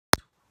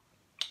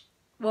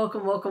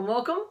Welcome, welcome,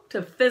 welcome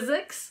to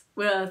Physics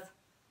with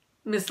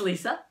Miss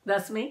Lisa.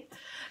 That's me.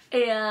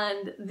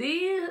 And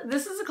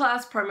this is a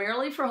class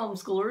primarily for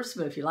homeschoolers,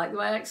 but if you like the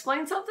way I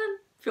explain something,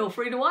 feel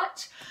free to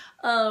watch.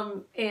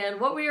 And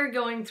what we are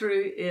going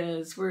through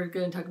is we're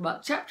going to talk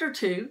about Chapter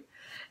 2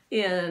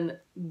 in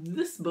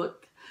this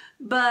book,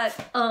 but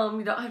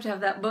you don't have to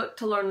have that book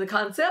to learn the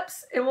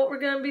concepts. And what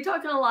we're going to be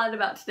talking a lot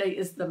about today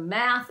is the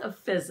math of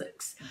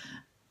physics.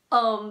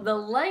 The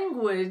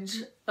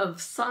language of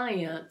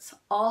science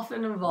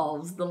often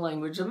involves the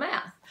language of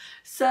math.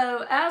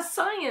 So as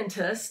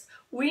scientists,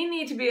 we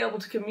need to be able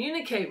to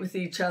communicate with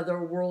each other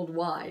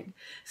worldwide.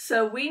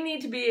 So we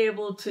need to be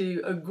able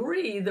to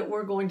agree that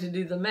we're going to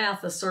do the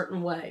math a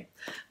certain way.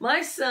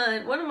 My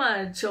son, one of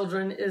my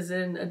children, is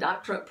in a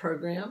doctorate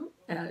program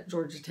at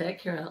Georgia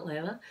Tech here in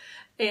Atlanta,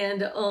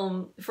 and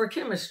for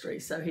chemistry.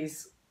 So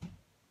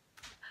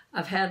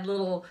I've had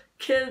little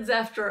kids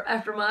after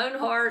my own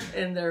heart,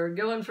 and they're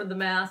going for the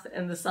math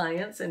and the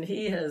science, and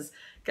he has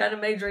got a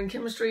major in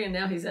chemistry, and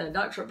now he's in a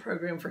doctorate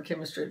program for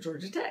chemistry at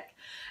Georgia Tech.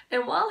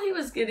 And while he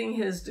was getting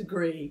his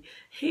degree,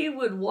 he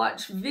would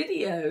watch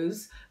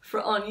videos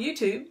on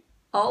YouTube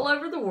all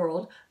over the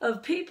world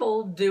of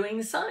people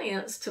doing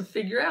science to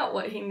figure out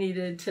what he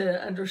needed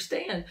to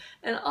understand.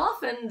 And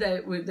often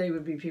they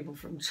would be people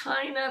from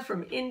China,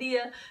 from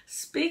India,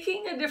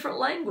 speaking a different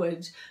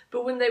language,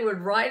 but when they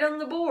would write on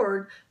the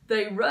board,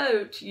 they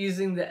wrote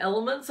using the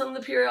elements on the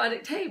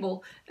periodic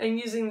table and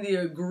using the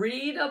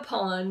agreed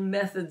upon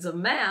methods of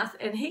math,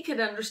 and he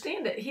could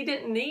understand it. He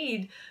didn't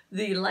need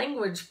the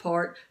language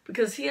part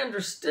because he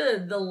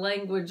understood the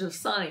language of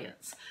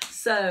science.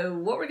 So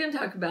what we're going to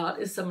talk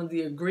about is some of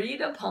the agreed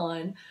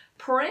upon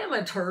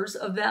parameters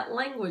of that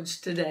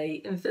language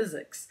today in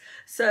physics.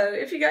 So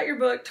if you got your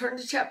book, turn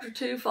to Chapter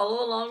 2,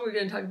 follow along. We're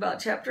going to talk about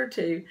Chapter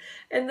 2.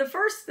 And the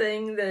first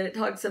thing that it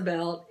talks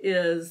about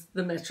is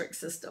the metric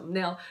system.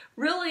 Now,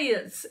 really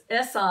it's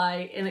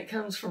SI, and it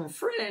comes from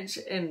French,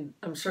 and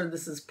I'm sure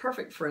this is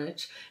perfect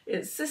French.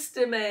 It's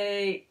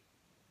Système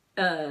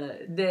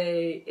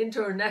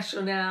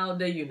International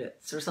de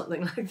Units, or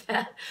something like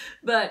that.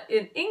 But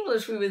in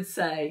English, we would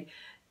say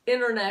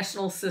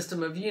International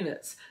System of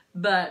Units.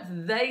 But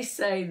they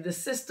say the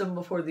system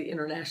before the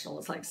international.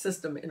 It's like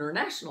System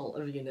International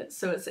of Units,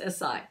 so it's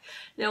SI.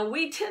 Now,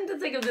 we tend to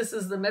think of this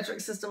as the metric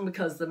system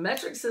because the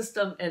metric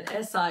system and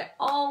SI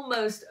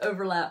almost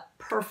overlap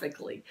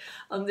perfectly.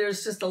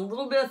 There's just a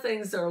little bit of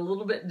things that are a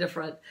little bit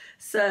different.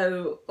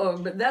 So,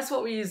 but that's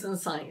what we use in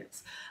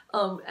science.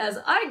 As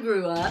I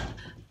grew up,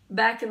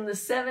 back in the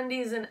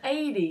 70s and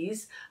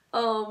 80s,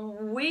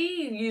 we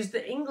used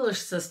the English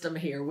system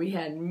here. We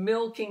had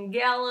milk in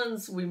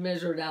gallons. We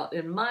measured out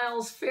in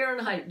miles,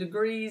 Fahrenheit,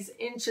 degrees,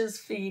 inches,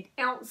 feet,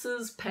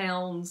 ounces,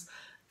 pounds,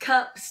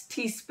 cups,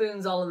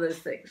 teaspoons, all of those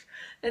things.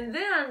 And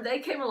then they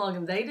came along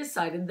and they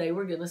decided they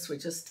were going to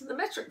switch us to the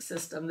metric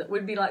system that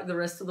would be like the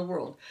rest of the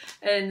world.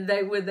 And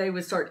they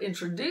would start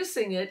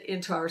introducing it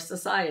into our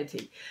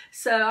society.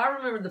 So I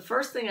remember the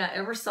first thing I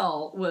ever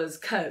saw was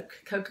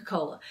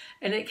Coca-Cola.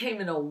 And it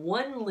came in a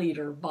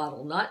 1-liter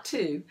bottle, not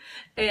 2.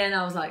 And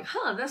I was like,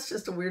 huh, that's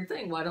just a weird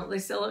thing. Why don't they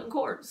sell it in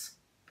quarts?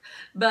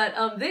 But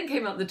then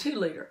came up the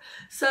 2-liter.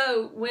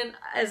 So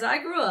as I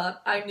grew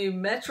up, I knew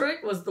metric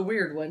was the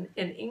weird one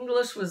and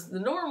English was the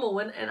normal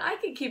one, and I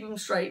could keep them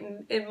straight,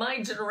 and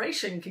my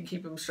generation could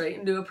keep them straight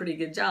and do a pretty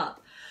good job.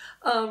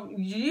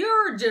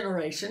 Your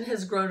generation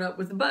has grown up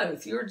with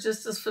both. You're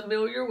just as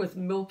familiar with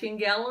milk in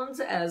gallons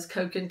as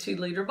Coke in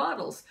 2-liter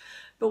bottles.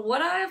 But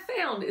what I have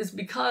found is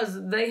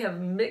because they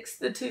have mixed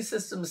the two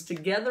systems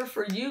together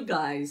for you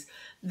guys,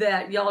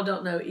 that y'all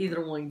don't know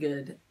either one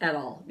good at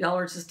all. Y'all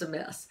are just a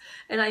mess.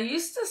 And I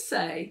used to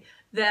say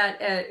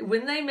that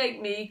when they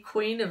make me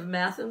queen of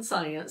math and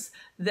science,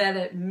 that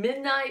at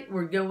midnight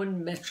we're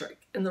going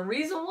metric. And the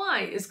reason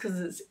why is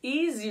because it's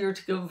easier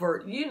to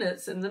convert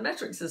units in the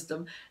metric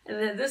system. And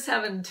then this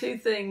having two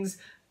things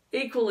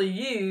equally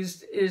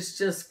used is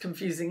just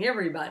confusing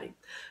everybody.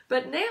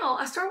 But now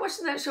I started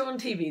watching that show on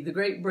TV, the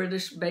Great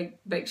British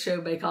Bake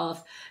Show, Bake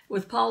Off,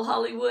 with Paul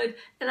Hollywood,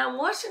 and I'm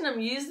watching them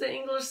use the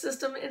English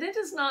system, and it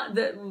is not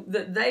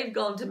that they've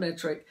gone to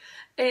metric,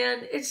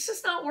 and it's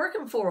just not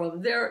working for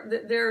them.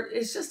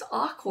 It's just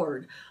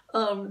awkward.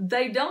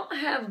 They don't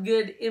have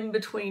good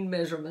in-between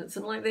measurements,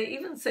 and like they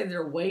even say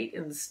their weight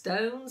in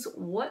stones.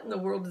 What in the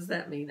world does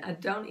that mean? I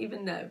don't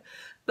even know.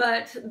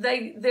 But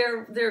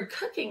their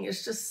cooking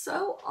is just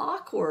so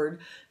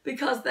awkward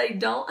because they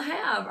don't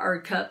have our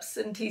cups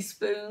and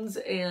teaspoons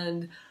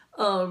and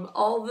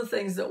all the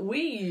things that we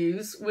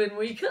use when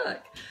we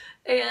cook.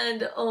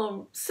 And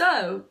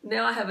so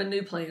now I have a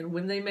new plan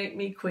when they make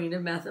me queen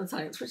of math and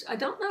science, which I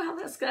don't know how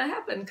that's going to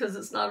happen because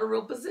it's not a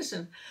real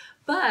position.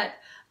 But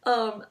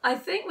I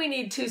think we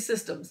need two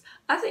systems.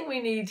 I think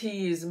we need to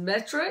use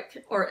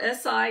metric or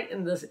SI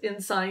in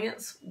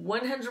science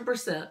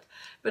 100%.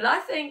 But I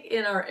think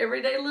in our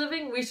everyday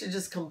living, we should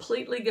just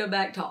completely go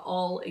back to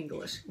all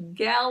English.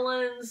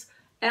 Gallons,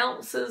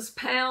 ounces,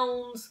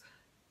 pounds,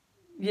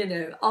 you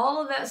know,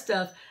 all of that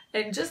stuff.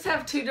 and just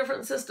have two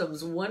different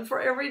systems. One for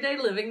everyday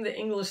living, the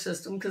English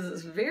system, because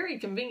it's very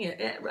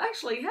convenient. It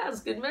actually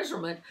has good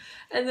measurement.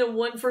 And then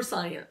one for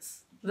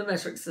science, the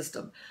metric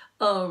system.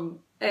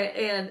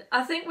 And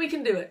I think we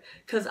can do it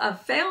because I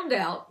found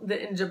out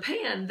that in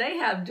Japan, they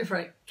have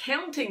different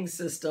counting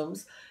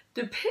systems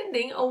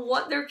depending on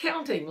what they're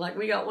counting. Like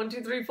we got 1,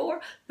 2, 3,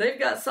 4. They've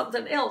got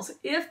something else.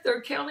 If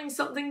they're counting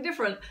something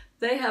different,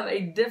 they have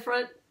a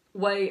different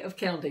way of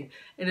counting.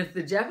 And if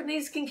the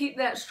Japanese can keep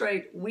that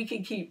straight, we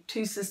can keep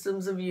two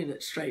systems of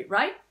units straight,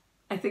 right?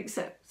 I think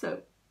so.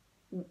 So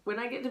when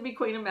I get to be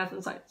queen of math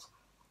and science,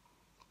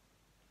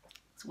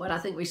 that's what I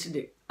think we should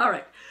do. All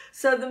right.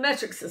 So the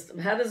metric system,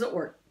 how does it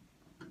work?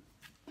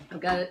 I've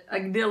got it. I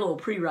did a little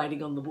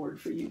pre-writing on the board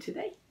for you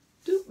today.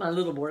 My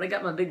little board. I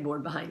got my big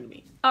board behind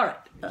me. All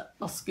right.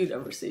 I'll scoot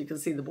over so you can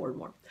see the board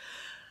more.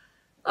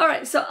 All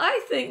right, so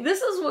I think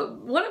this is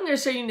what I'm going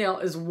to show you now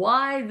is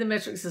why the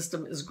metric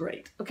system is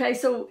great. Okay,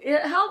 so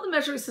how the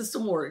metric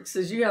system works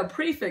is you have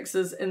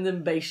prefixes and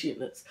then base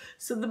units.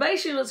 So the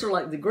base units are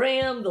like the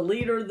gram, the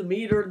liter, the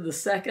meter, the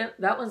second.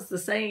 That one's the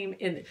same.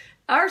 In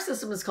our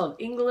system is called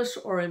English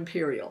or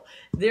Imperial.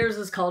 Theirs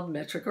is called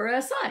metric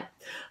or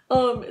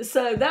SI.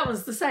 So that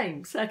one's the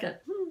same, second.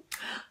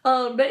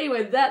 But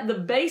anyway,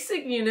 the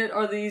basic unit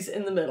are these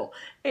in the middle.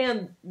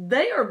 And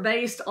they are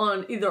based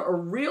on either a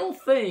real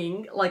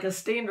thing, like a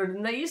standard,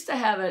 and they used to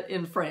have it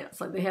in France.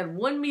 Like they had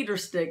 1 meter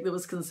stick that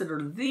was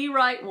considered the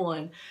right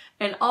one,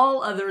 and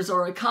all others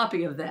are a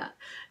copy of that.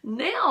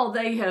 Now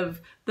they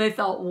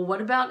thought, well,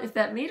 what about if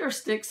that meter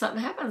stick,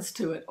 something happens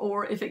to it?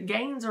 Or if it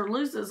gains or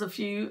loses a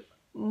few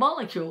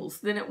molecules,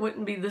 then it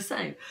wouldn't be the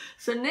same.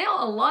 So now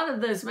a lot of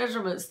those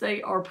measurements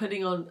they are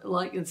putting on,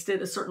 like,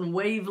 instead a certain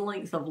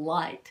wavelength of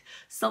light,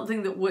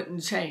 something that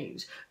wouldn't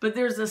change. But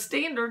there's a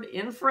standard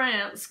in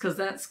France, because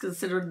that's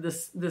considered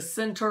the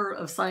center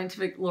of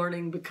scientific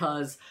learning,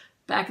 because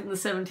back in the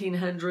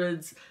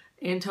 1700s,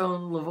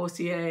 Antoine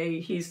Lavoisier,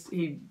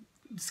 he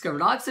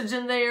discovered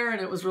oxygen there, and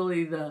it was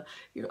really the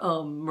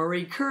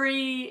Marie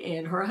Curie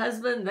and her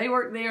husband, they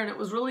worked there, and it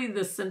was really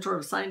the center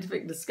of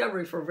scientific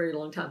discovery for a very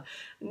long time.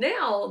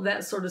 Now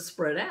that sort of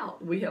spread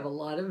out. We have a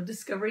lot of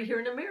discovery here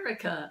in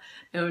America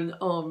and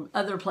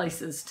other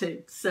places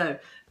too. So,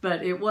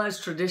 but it was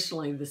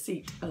traditionally the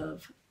seat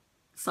of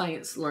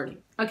science learning.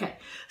 Okay,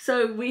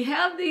 so we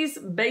have these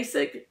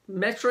basic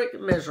metric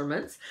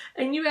measurements,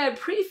 and you add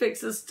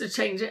prefixes to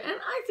change it, and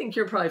I think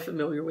you're probably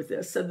familiar with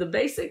this. So the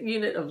basic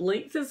unit of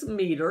length is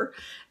meter,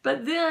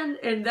 but then,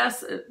 and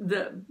that's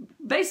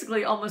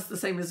basically almost the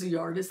same as a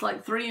yard. It's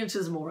like 3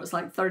 inches more. It's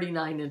like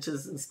 39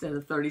 inches instead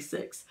of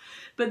 36.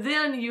 But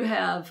then you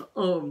have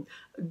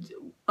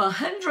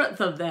 1/100th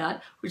of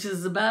that, which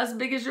is about as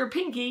big as your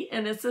pinky,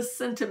 and it's a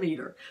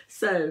centimeter.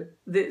 So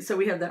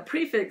we have that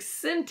prefix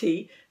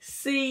centi,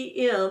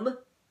 cm.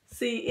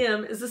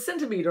 cm is a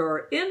centimeter,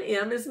 or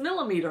mm is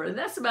millimeter, and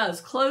that's about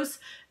as close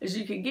as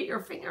you can get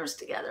your fingers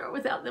together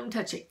without them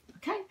touching.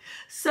 Okay,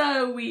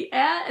 so we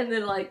add, and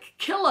then like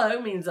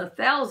kilo means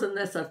 1,000,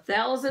 that's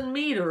 1,000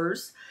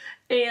 meters,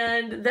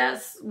 and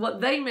that's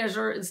what they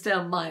measure instead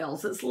of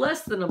miles. It's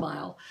less than a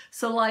mile.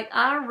 So like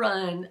I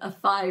run a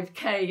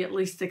 5K at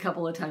least a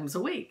couple of times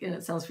a week, and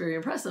it sounds very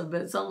impressive,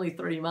 but it's only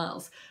 3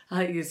 miles.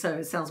 So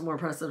it sounds more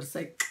impressive to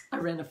say I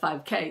ran a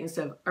 5K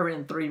instead of I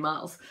ran 3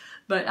 miles.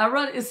 But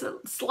it's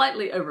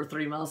slightly over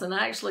 3 miles, and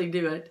I actually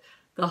do it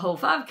the whole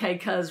 5K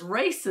because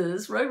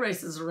road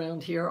races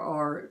around here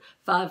are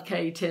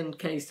 5K,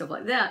 10K, stuff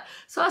like that.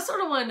 So I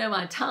sort of want to know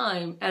my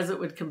time as it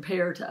would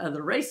compare to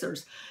other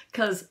racers,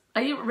 because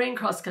I ran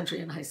cross country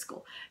in high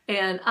school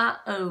and I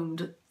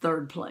owned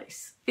 3rd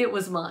place. It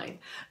was mine,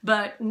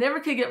 but never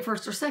could get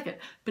 1st or 2nd.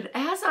 But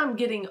as I'm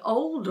getting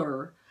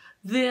older,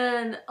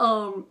 then,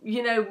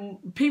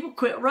 people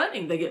quit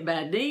running. They get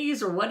bad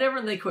knees or whatever,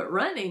 and they quit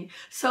running.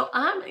 So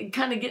I'm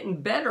kind of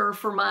getting better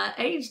for my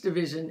age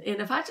division. And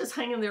if I just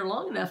hang in there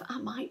long enough, I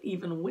might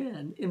even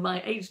win in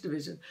my age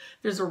division.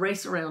 There's a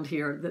race around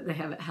here that they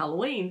have at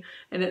Halloween,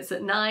 and it's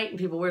at night, and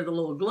people wear the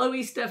little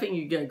glowy stuff, and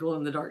you get a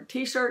glow-in-the-dark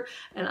t-shirt.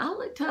 And I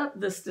looked up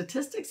the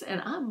statistics,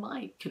 and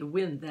I could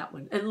win that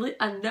one. And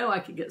I know I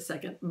could get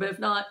 2nd, but if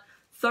not,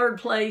 3rd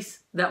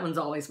place, that one's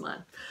always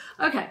mine.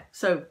 Okay,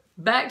 so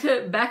back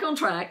on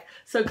track.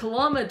 So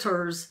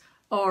kilometers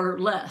are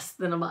less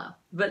than a mile,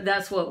 but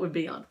that's what would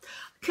be on.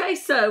 Okay,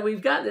 so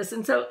we've got this.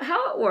 And so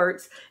how it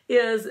works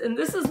is, and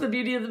this is the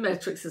beauty of the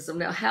metric system.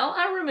 Now, how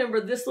I remember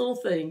this little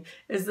thing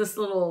is this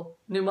little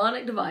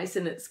mnemonic device,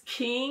 and it's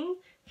King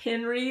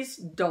Henry's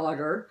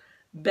daughter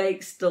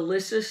bakes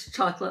delicious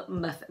chocolate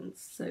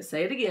muffins. So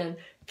say it again.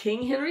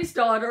 King Henry's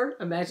daughter,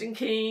 imagine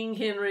King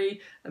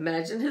Henry,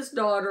 imagine his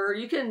daughter.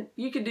 You can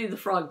do the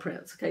Frog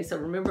Prince. Okay, so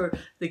remember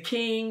the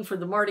king for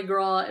the Mardi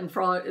Gras and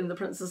frog and the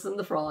Princess and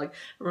the Frog.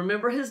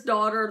 Remember his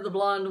daughter, the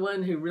blonde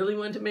one who really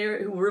wanted to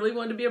marry, who really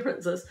wanted to be a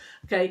princess.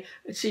 Okay,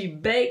 she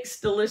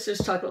bakes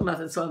delicious chocolate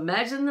muffins. So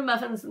imagine the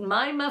muffins.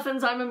 My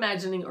muffins I'm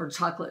imagining are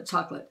chocolate.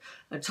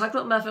 A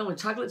chocolate muffin with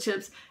chocolate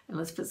chips, and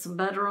let's put some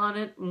butter on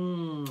it.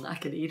 I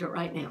could eat it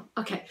right now.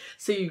 Okay,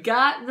 so you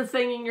got the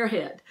thing in your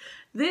head.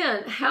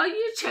 Then how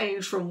you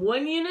change from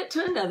one unit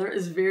to another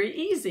is very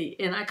easy,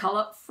 and I call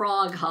it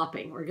frog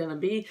hopping.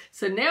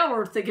 So now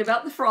we're thinking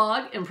about the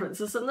frog and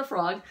Princess and the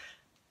Frog.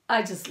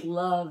 I just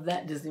love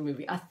that Disney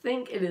movie. I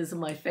think it is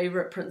my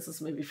favorite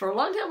princess movie. For a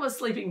long time it was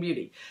Sleeping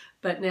Beauty,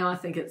 but now I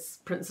think it's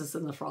Princess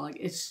and the Frog.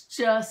 It's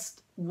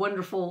just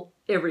wonderful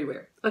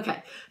everywhere.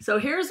 Okay, so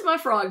here's my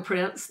frog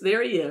prince.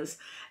 There he is.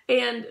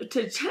 And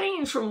to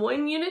change from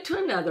one unit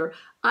to another,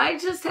 I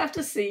just have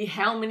to see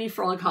how many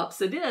frog hops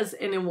it is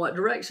and in what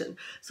direction.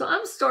 So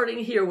I'm starting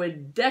here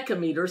with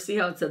decameter. See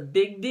how it's a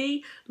big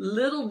D?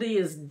 Little d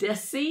is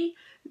deci.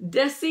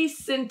 Deci,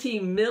 centi,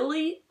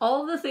 milli,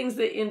 all the things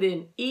that end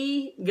in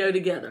E go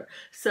together.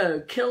 So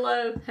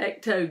kilo,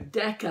 hecto,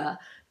 deca,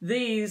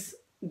 these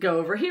go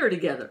over here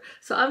together.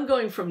 So I'm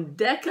going from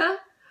deca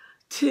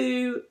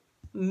to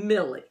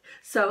milli.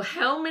 So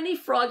how many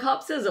frog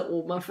hops is it?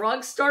 Well, my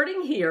frog's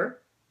starting here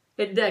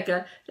at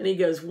deca, and he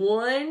goes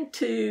 1,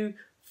 2,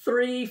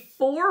 3,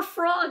 4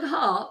 frog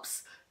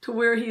hops to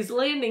where he's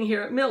landing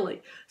here at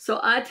milli. So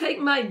I take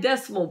my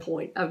decimal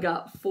point. I've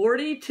got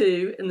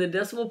 42 and the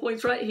decimal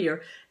point's right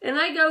here. And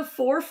I go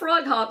 4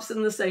 frog hops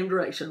in the same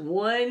direction.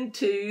 1,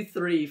 2,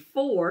 3,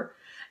 4.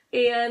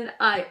 And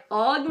I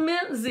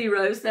augment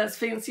zeros. That's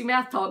fancy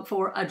math talk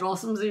for I draw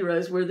some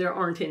zeros where there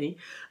aren't any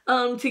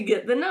to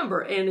get the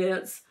number. And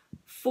it's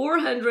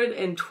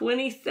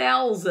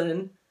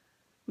 420,000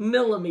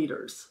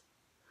 millimeters.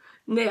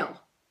 Now,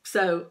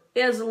 so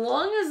as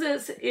long as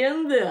it's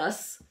in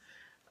this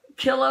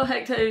kilo,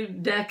 hecto,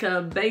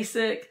 deca,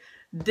 basic,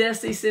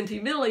 deci,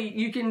 centi, milli,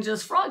 you can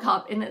just frog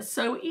hop, and it's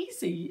so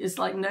easy. It's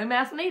like no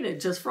math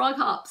needed, just frog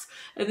hops.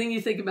 And then you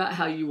think about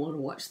how you want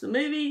to watch the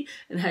movie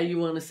and how you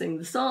want to sing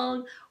the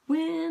song,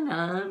 when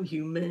I'm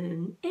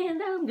human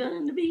and I'm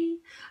gonna be.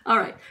 All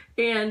right,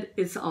 and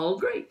it's all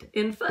great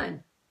and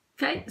fun.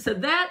 Okay, so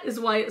that is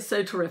why it's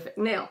so terrific.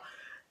 Now,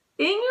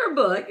 in your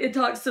book, it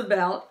talks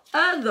about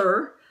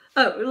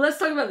let's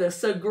talk about this.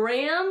 So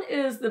gram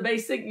is the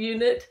basic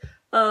unit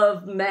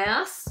of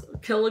mass.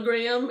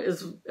 Kilogram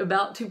is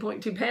about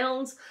 2.2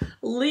 pounds.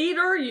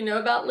 Liter, you know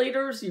about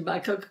liters. You buy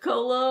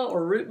Coca-Cola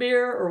or root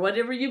beer or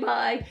whatever you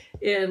buy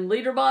in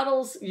liter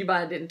bottles. You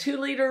buy it in 2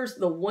 liters.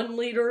 The 1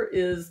 liter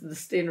is the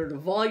standard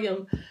of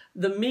volume.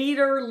 The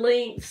meter,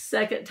 length,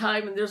 second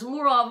time, and there's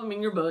more of them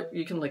in your book.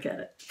 You can look at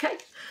it, okay?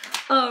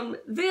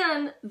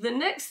 Then the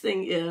next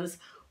thing is,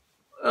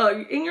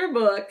 in your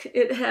book,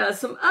 it has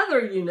some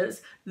other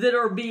units that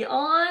are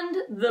beyond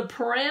the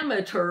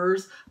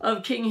parameters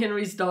of King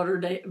Henry's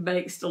Daughter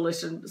Bakes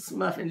Delicious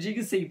Muffins. You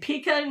can see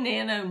pico,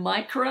 nano,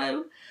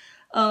 micro,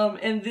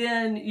 and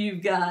then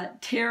you've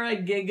got tera,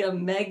 giga,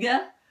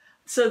 mega.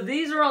 So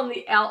these are on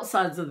the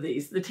outsides of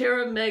these. The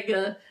tera,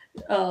 mega,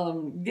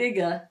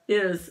 giga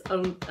is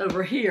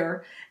over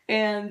here,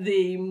 and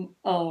the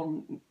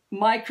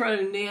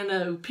micro,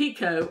 nano,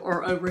 pico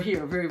are over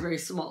here, very, very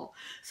small.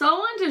 So I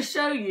wanted to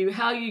show you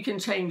how you can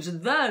change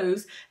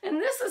those,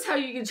 and this is how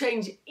you can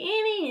change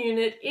any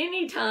unit,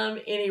 anytime,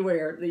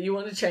 anywhere that you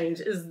want to change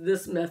is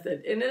this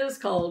method, and it is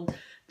called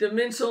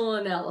dimensional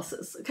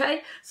analysis,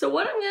 okay? So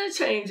what I'm going to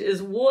change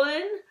is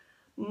 1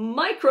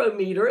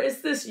 micrometer.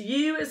 It's this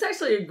U. It's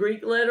actually a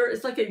Greek letter.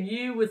 It's like a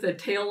U with a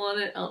tail on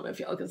it. I don't know if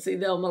y'all can see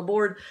that on my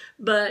board,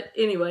 but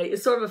anyway,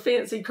 it's sort of a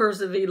fancy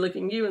cursive-y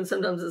looking U, and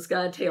sometimes it's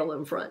got a tail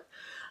in front.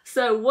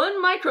 So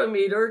 1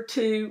 micrometer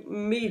to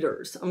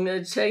meters. I'm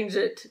going to change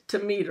it to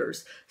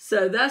meters.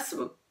 So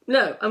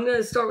I'm going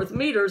to start with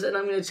meters, and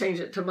I'm going to change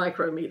it to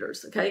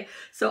micrometers, okay?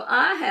 So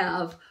I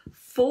have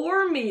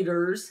 4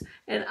 meters,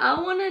 and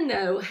I want to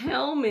know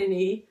how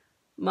many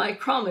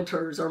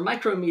micrometers or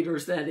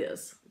micrometers that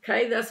is,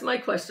 okay? That's my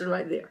question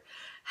right there.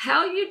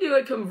 How you do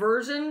a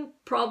conversion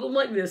problem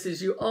like this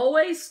is you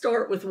always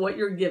start with what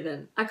you're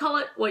given. I call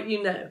it what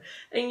you know,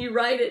 and you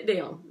write it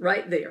down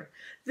right there.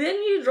 Then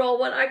you draw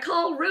what I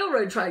call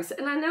railroad tracks,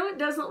 and I know it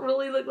doesn't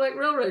really look like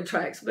railroad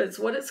tracks, but it's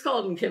what it's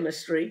called in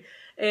chemistry,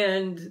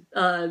 and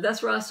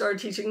that's where I started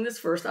teaching this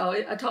first.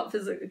 I taught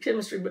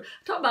chemistry, but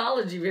I taught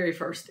biology very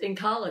first. In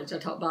college, I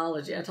taught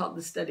biology. I taught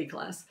the study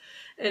class,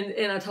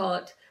 and I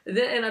taught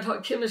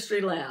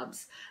chemistry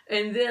labs,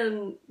 and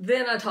then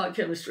I taught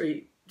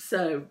chemistry.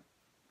 So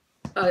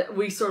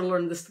we sort of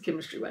learned this the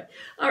chemistry way.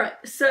 All right,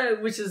 so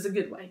which is a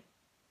good way.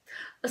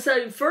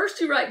 So first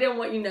you write down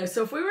what you know.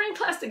 So if we were in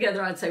class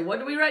together, I'd say, what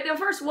do we write down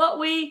first?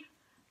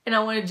 And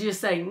I wanted you to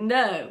say,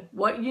 no,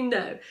 what you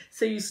know.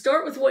 So you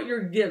start with what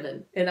you're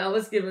given. And I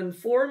was given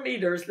 4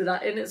 meters,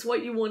 and it's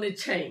what you want to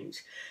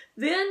change.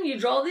 Then you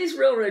draw these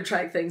railroad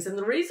track things. And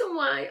the reason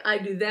why I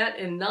do that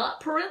and not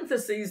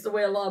parentheses the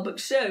way a lot of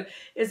books show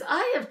is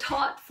I have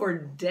taught for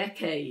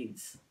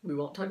decades. We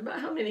won't talk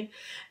about how many.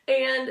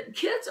 And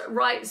kids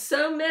write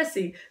so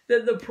messy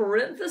that the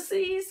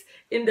parentheses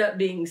end up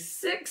being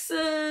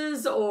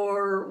 6s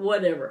or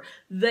whatever.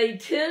 They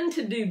tend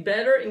to do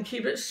better and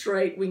keep it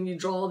straight when you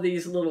draw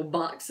these little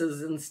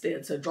boxes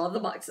instead. So draw the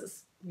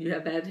boxes. You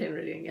have bad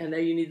handwriting. I know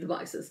you need the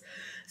boxes.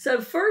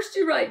 So first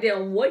you write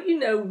down what you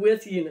know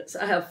with units.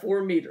 I have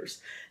 4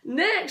 meters.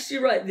 Next,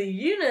 you write the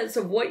units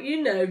of what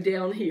you know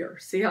down here.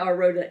 See how I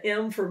wrote an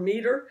M for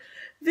meter?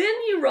 Then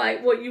you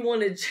write what you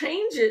want to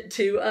change it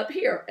to up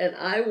here. And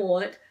I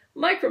want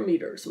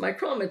micrometers,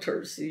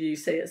 micrometers, you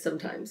say it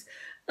sometimes.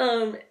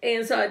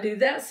 And so I do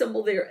that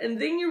symbol there. And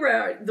then you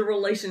write the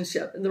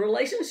relationship. And the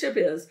relationship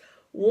is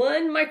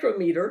 1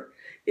 micrometer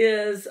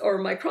is, or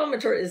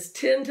micrometer is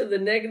 10 to the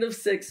negative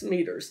 6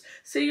 meters.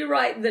 So you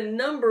write the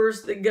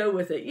numbers that go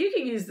with it. You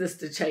can use this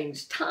to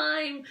change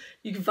time.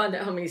 You can find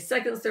out how many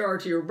seconds there are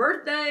to your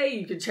birthday.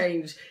 You could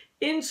change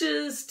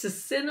inches to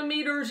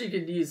centimeters. You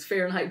could use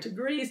Fahrenheit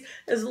degrees.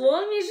 As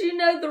long as you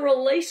know the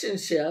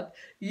relationship,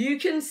 you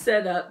can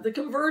set up the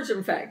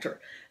conversion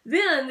factor.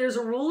 Then there's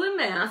a rule in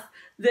math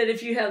that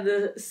if you have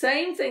the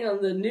same thing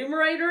on the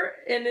numerator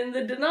and in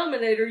the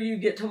denominator, you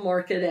get to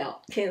mark it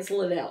out,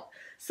 cancel it out.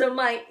 So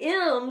my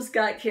m's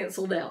got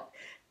canceled out.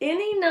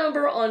 Any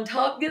number on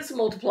top gets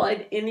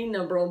multiplied, any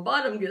number on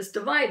bottom gets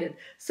divided.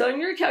 So in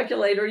your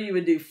calculator, you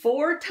would do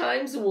 4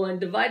 times 1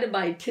 divided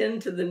by 10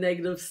 to the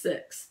negative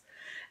 6.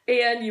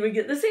 And you would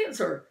get this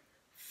answer,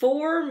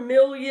 4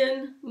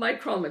 million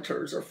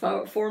micrometers, or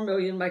 4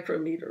 million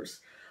micrometers.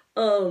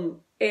 Now,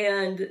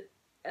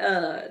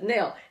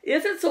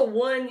 if it's a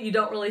 1, you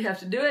don't really have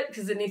to do it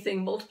because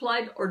anything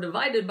multiplied or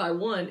divided by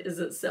 1 is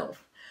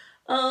itself.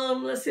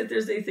 Let's see if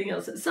there's anything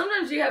else.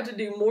 Sometimes you have to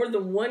do more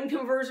than one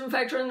conversion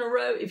factor in a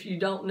row if you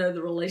don't know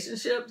the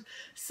relationships.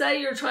 Say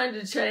you're trying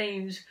to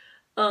change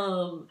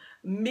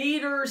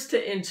meters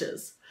to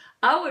inches.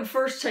 I would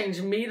first change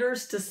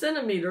meters to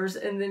centimeters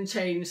and then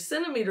change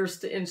centimeters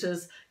to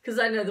inches because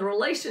I know the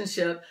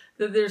relationship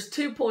that there's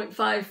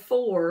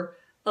 2.54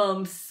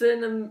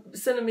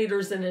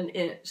 centimeters in an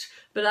inch.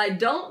 But I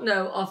don't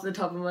know off the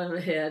top of my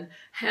head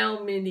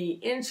how many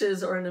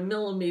inches are in a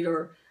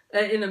millimeter,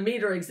 in a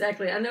meter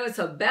exactly. I know it's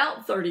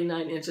about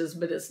 39 inches,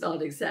 but it's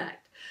not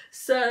exact.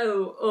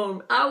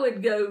 So I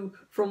would go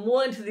from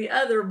one to the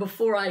other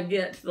before I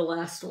get to the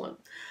last one.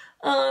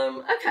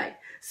 Okay,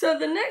 so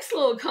the next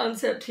little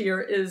concept here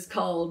is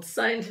called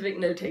scientific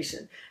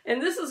notation.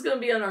 And this is going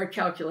to be on our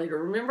calculator.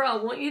 Remember, I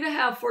want you to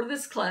have for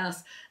this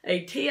class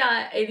a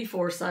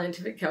TI-84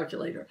 scientific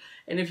calculator.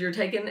 And if you're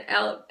taking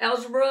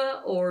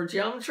algebra or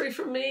geometry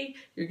from me,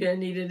 you're going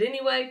to need it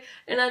anyway.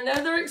 And I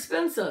know they're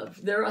expensive.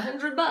 They're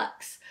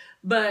 $100.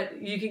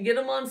 But you can get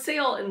them on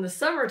sale in the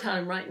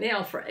summertime right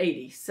now for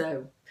 $80.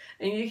 So,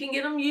 and you can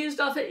get them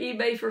used off of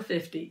eBay for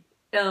 $50.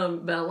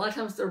 But a lot of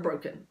times they're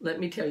broken. Let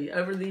me tell you,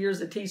 over the years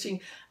of teaching,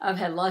 I've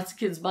had lots of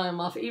kids buy them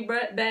off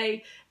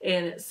eBay,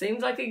 and it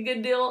seems like a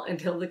good deal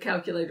until the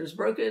calculator's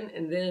broken,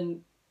 and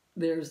then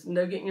there's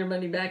no getting your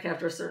money back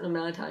after a certain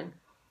amount of time.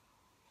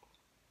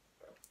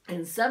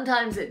 And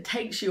sometimes it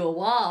takes you a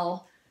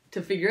while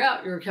to figure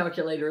out your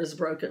calculator is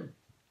broken.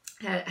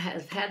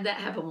 Has had that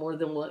happen more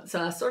than once.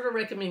 So I sort of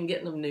recommend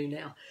getting them new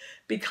now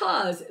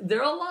because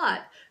they're a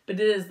lot, but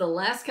it is the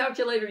last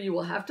calculator you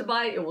will have to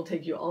buy. It will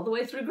take you all the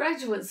way through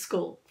graduate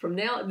school. From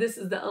now, this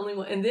is the only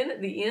one. And then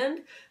at the end,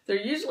 they're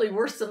usually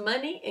worth some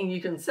money and you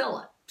can sell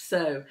it.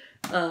 So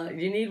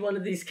you need one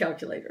of these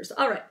calculators.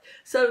 All right,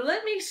 so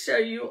let me show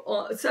you.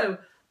 So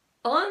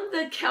on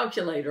the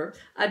calculator,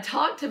 I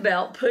talked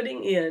about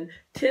putting in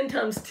 10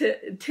 times to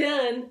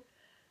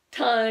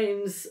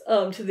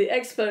the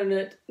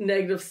exponent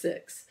negative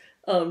 6,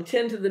 10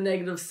 to the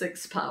negative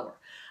 6 power.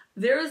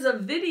 There is a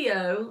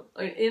video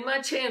in my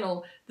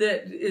channel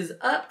that is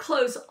up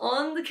close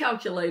on the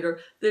calculator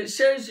that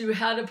shows you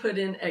how to put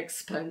in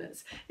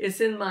exponents. It's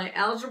in my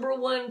Algebra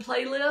 1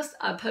 playlist.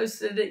 I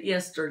posted it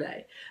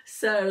yesterday.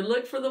 So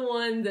look for the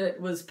one that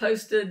was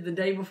posted the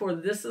day before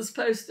this is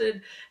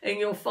posted and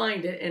you'll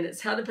find it. And it's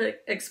how to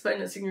put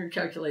exponents in your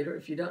calculator.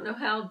 If you don't know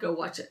how, go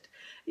watch it.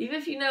 Even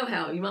if you know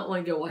how, you might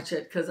want to go watch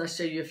it because I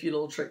show you a few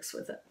little tricks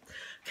with it.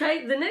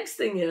 Okay, the next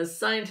thing is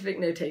scientific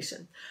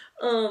notation.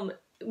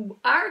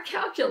 Our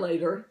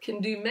calculator can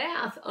do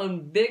math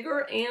on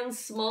bigger and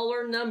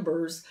smaller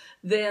numbers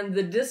than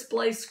the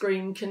display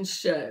screen can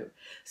show.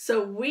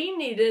 So we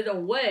needed a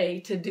way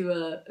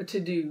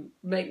to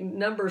make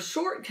numbers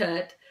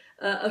shortcut,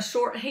 a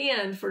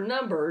shorthand for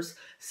numbers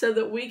so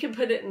that we can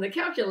put it in the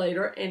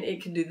calculator and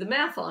it can do the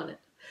math on it.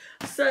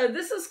 So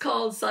this is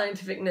called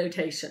scientific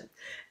notation.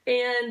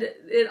 And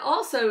it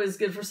also is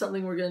good for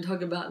something we're going to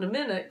talk about in a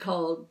minute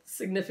called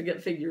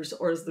significant figures,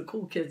 or as the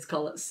cool kids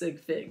call it, sig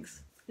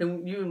figs.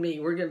 And you and me,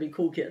 we're going to be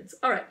cool kids.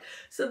 All right,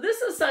 so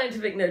this is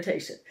scientific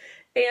notation.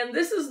 And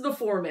this is the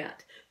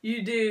format.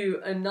 You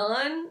do a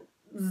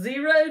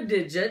non-zero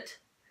digit,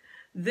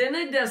 then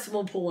a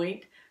decimal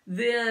point,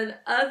 then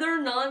other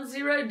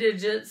non-zero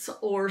digits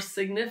or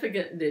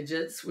significant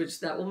digits, which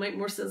that will make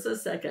more sense in a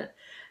second,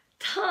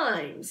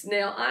 times.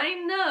 Now, I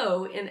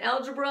know in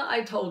algebra,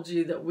 I told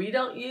you that we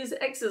don't use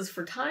x's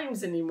for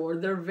times anymore.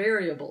 They're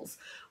variables.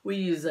 We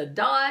use a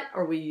dot,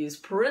 or we use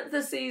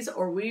parentheses,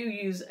 or we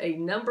use a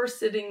number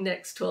sitting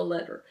next to a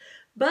letter.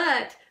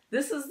 But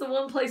this is the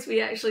one place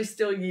we actually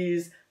still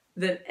use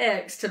the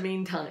x to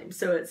mean times.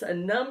 So it's a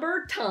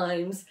number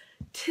times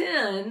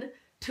 10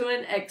 to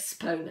an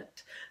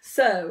exponent.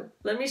 So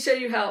let me show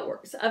you how it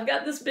works. I've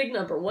got this big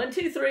number,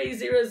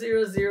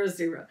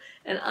 1230000,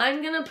 and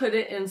I'm going to put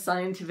it in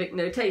scientific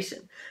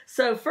notation.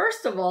 So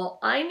first of all,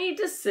 I need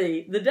to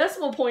see the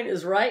decimal point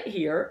is right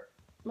here.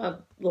 My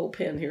little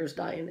pen here is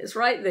dying. It's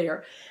right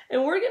there.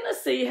 And we're going to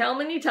see how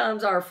many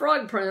times our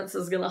frog prince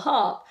is going to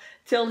hop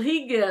till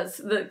he gets,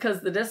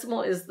 because the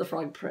decimal is the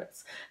frog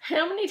prince,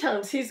 how many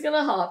times he's going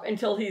to hop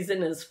until he's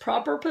in his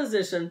proper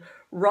position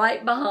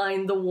right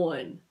behind the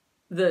 1.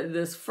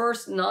 This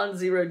first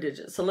non-zero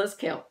digit. So let's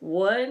count.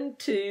 1,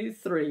 2,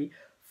 3,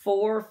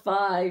 4,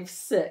 5,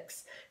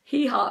 6.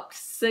 He hopped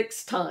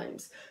 6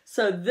 times.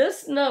 So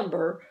this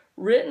number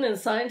written in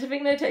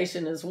scientific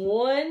notation is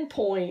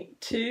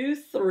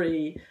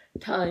 1.23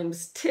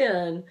 times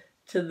 10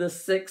 to the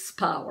 6th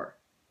power.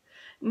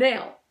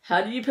 Now,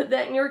 how do you put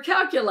that in your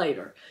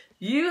calculator?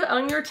 You,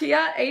 on your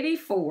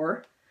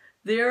TI-84,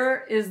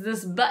 there is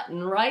this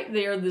button right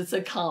there that's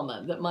a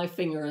comma that my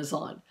finger is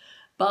on.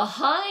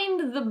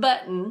 Behind the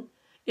button,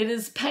 it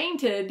is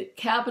painted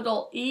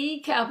capital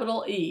E,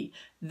 capital E.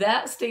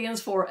 That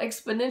stands for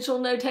exponential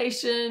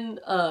notation,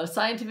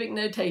 scientific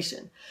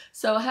notation.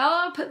 So how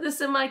I put this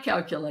in my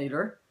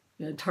calculator,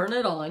 I'm going to turn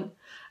it on,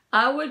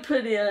 I would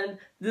put in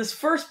this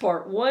first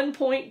part,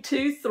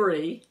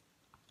 1.23.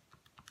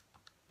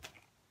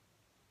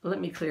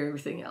 Let me clear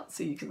everything out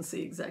so you can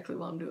see exactly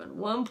what I'm doing.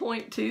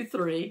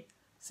 1.23.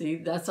 See,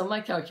 that's on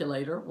my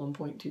calculator,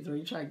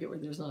 1.23. Try to get where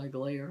there's not a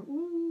glare.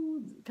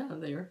 Ooh, kind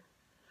of there.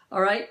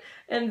 All right,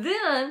 and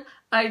then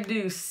I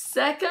do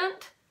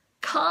second,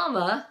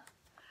 comma,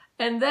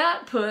 and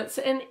that puts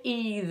an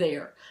E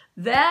there.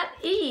 That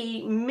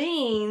E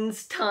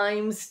means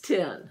times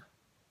 10.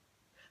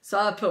 So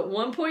I put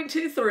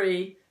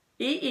 1.23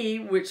 EE,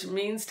 which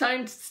means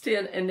times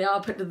 10, and now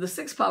I put to the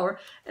 6th power,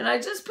 and I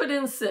just put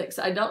in 6.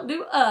 I don't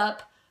do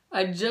up,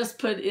 I just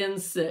put in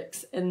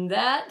 6. And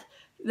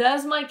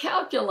that's my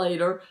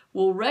calculator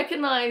will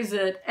recognize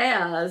it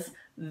as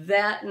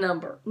that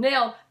number.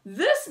 Now,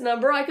 this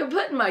number I can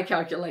put in my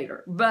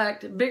calculator,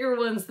 but bigger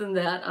ones than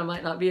that, I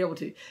might not be able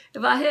to.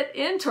 If I hit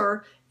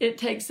enter, it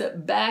takes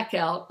it back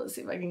out. Let's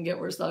see if I can get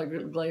where it's not a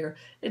good glare.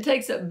 It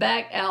takes it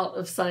back out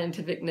of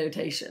scientific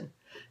notation.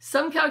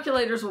 Some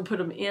calculators will put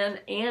them in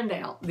and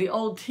out. The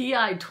old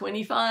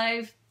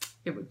TI-25,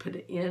 it would put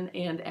it in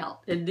and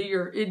out. It'd do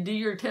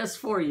your test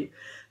for you.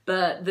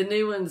 But the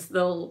new ones,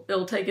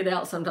 it'll take it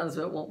out sometimes,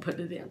 but it won't put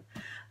it in.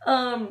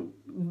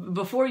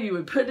 Before you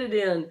would put it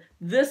in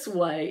this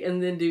way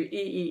and then do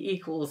EE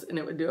equals and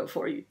it would do it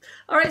for you.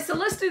 All right, so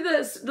let's do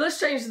this. Let's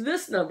change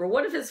this number.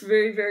 What if it's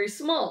very, very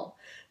small?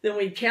 Then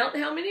we count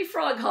how many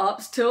frog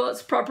hops till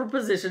its proper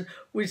position,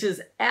 which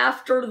is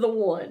after the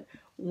 1.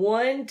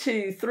 1,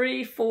 2,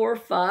 3, 4,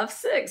 5,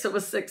 6. It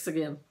was 6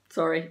 again.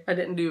 Sorry, I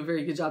didn't do a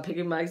very good job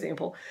picking my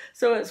example.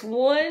 So it's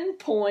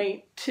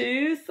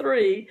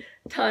 1.23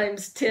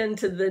 times 10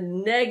 to the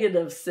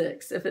negative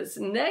 6. If it's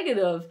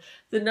negative,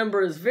 the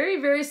number is very,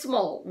 very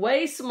small,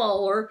 way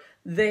smaller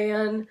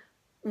than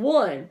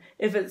 1.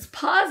 If it's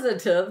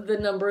positive, the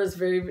number is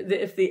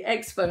if the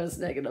exponent is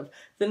negative,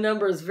 the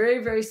number is very,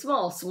 very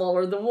small,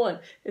 smaller than 1.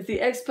 If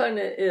the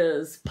exponent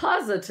is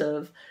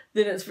positive,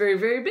 then it's very,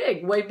 very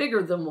big, way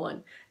bigger than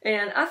 1.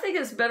 And I think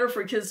it's better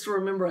for kids to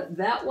remember it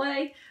that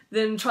way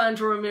than trying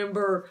to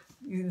remember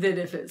that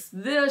if it's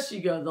this,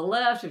 you go to the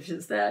left, if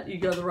it's that, you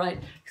go to the right,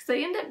 because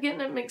they end up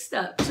getting it mixed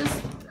up.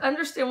 Just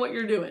understand what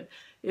you're doing.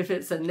 If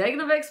it's a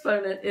negative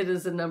exponent, it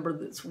is a number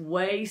that's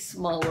way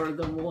smaller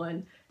than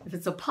 1. If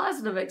it's a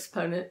positive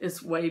exponent,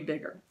 it's way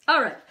bigger.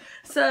 All right,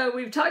 so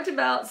we've talked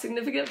about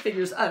significant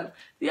figures. Oh,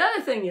 the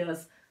other thing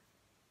is,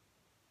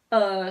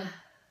 no,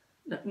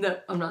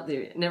 I'm not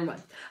there yet. Never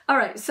mind. All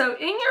right, so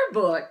in your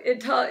book,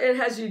 it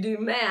has you do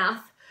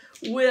math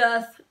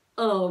with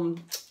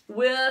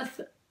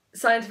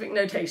scientific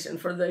notation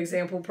for the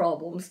example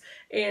problems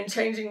and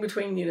changing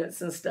between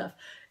units and stuff.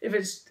 If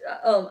it's,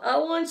 I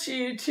want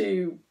you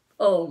to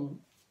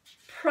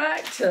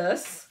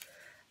practice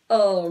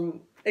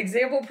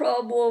example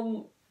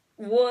problem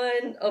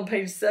 1 on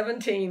page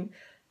 17.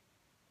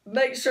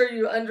 Make sure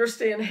you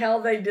understand how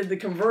they did the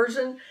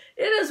conversion.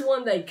 It is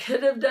one they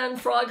could have done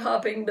frog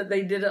hopping, but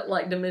they did it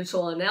like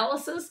dimensional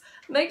analysis.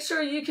 Make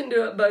sure you can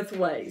do it both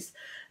ways.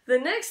 The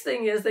next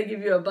thing is they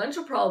give you a bunch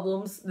of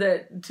problems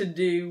to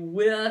do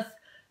with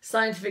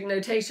scientific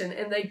notation,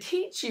 and they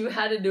teach you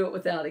how to do it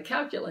without a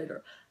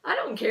calculator. I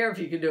don't care if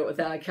you can do it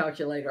without a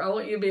calculator. I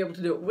want you to be able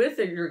to do it with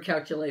your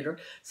calculator.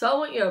 So I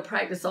want you to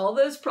practice all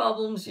those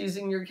problems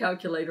using your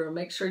calculator and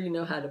make sure you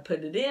know how to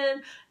put it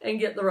in and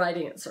get the right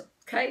answer.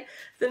 Okay?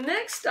 The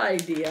next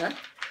idea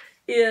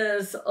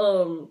is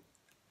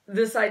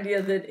this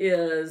idea that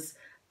is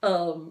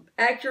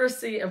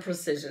accuracy and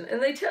precision.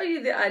 And they tell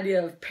you the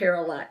idea of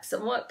parallax.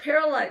 And what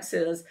parallax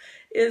is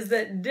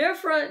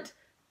that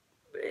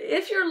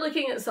if you're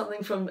looking at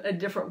something from a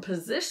different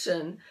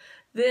position,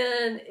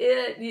 then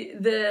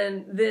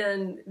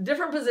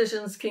different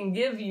positions can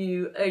give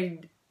you a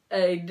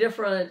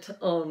different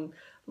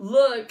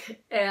look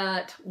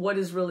at what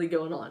is really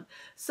going on.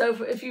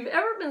 So if you've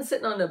ever been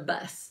sitting on a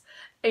bus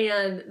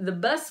and the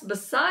bus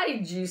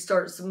beside you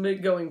starts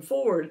going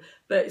forward,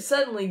 but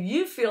suddenly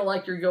you feel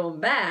like you're going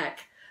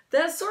back,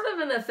 that's sort of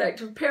an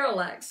effect of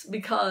parallax,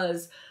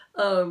 because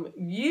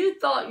you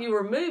thought you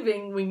were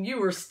moving when you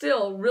were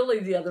still really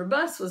the other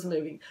bus was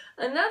moving.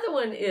 Another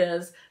one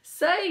is,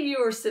 say you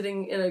are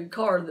sitting in a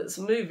car that's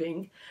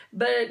moving,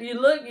 but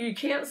you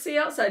can't see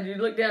outside, you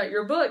look down at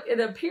your book, it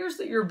appears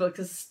that your book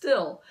is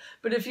still.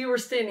 But if you were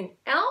standing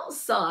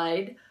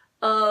outside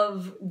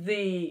of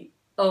the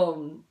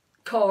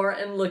car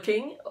and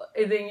looking,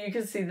 then you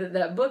can see that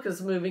that book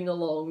is moving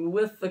along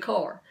with the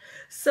car.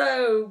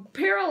 So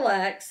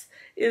parallax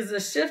is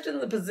a shift in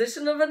the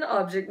position of an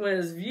object when it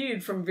is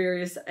viewed from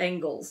various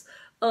angles.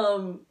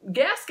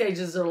 Gas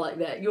gauges are like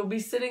that. You'll be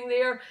sitting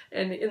there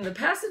and in the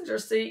passenger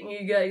seat, and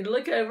you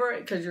look over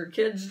because your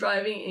kid's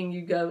driving, and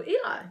you go,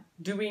 Eli,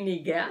 do we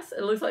need gas?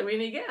 It looks like we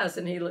need gas.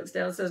 And he looks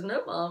down and says,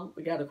 no, Mom,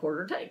 we got a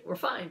quarter tank. We're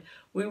fine.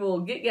 We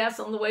will get gas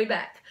on the way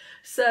back.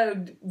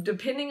 So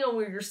depending on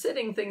where you're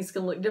sitting, things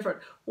can look different.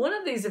 One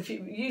of these, if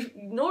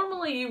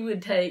normally you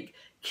would take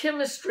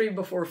chemistry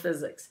before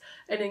physics.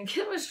 And in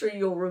chemistry,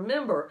 you'll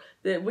remember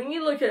that when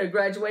you look at a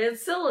graduated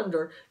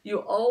cylinder, you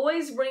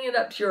always bring it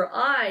up to your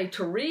eye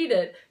to read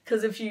it,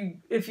 because if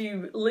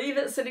you leave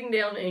it sitting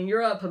down and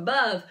you're up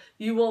above,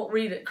 you won't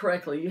read it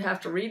correctly. You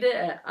have to read it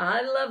at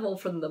eye level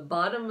from the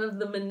bottom of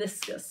the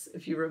meniscus,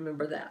 if you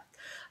remember that.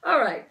 All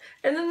right,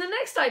 and then the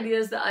next idea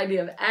is the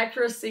idea of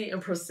accuracy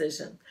and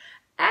precision.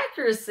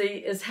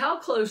 Accuracy is how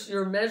close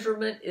your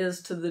measurement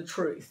is to the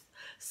truth.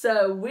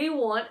 So we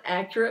want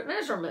accurate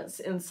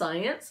measurements in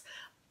science.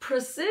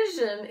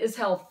 Precision is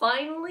how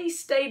finely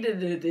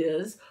stated it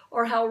is,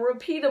 or how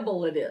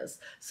repeatable it is.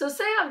 So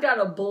say I've got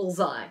a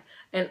bullseye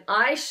and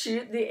I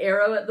shoot the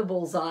arrow at the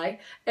bullseye,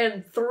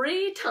 and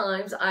 3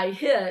 times I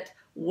hit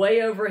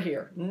way over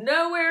here,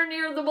 nowhere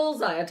near the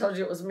bullseye. I told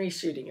you it was me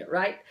shooting it,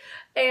 right?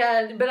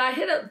 But I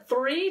hit it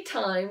 3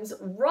 times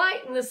right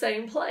in the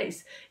same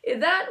place.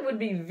 That would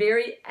be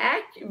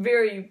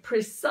very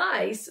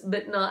precise,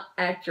 but not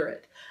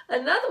accurate.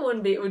 Another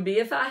one would be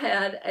if I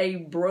had a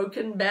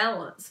broken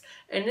balance,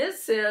 and it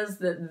says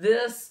that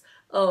this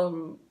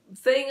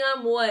thing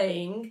I'm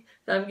weighing,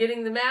 that I'm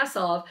getting the mass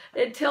off,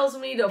 it tells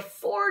me to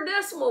 4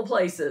 decimal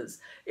places.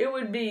 It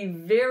would be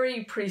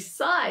very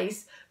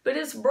precise, but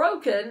it's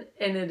broken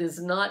and it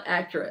is not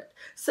accurate.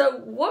 So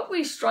what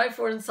we strive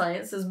for in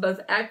science is both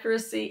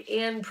accuracy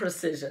and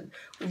precision.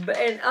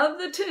 And of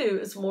the two,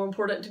 it's more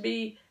important to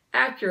be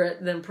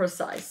accurate than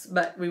precise,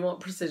 but we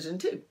want precision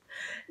too.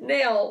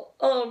 Now,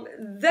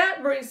 that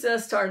brings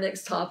us to our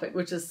next topic,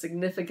 which is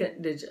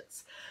significant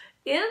digits.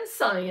 In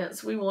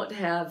science, we want to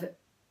have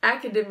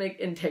academic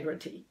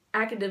integrity,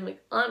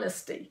 academic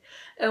honesty.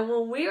 And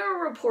when we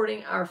are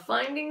reporting our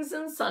findings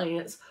in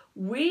science,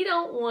 we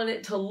don't want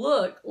it to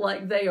look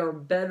like they are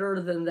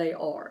better than they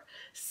are.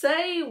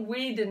 Say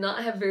we did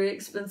not have very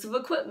expensive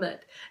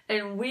equipment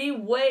and we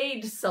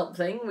weighed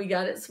something, we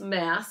got its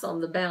mass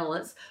on the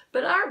balance,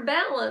 but our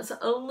balance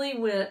only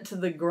went to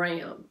the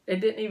gram. It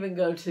didn't even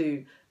go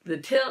to the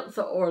 10th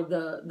or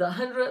the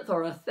 100th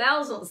or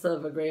 1,000th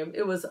of a gram.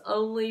 It was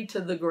only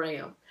to the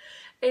gram.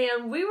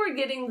 And we were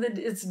getting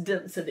its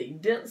density.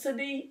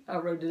 Density, I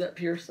wrote it up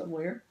here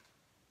somewhere.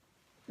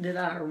 Did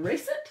I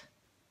erase it?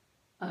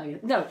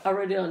 No, I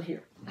wrote it on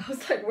here. I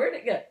was like, where'd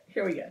it go?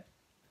 Here we go.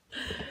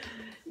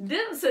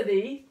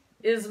 Density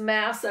is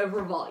mass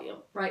over volume,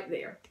 right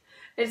there.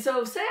 And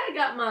so say I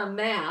got my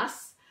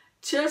mass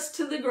just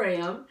to the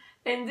gram,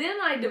 and then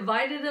I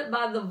divided it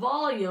by the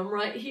volume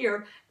right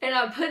here, and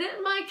I put it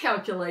in my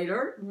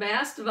calculator,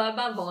 mass divided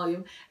by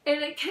volume,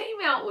 and it came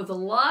out with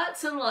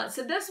lots and lots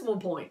of decimal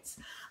points.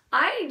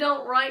 I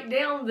don't write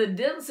down the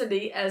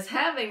density as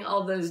having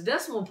all those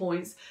decimal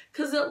points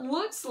because it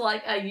looks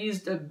like I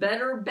used a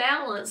better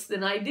balance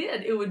than I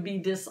did. It would be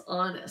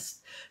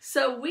dishonest.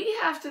 So we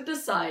have to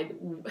decide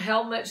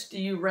how much do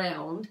you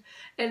round,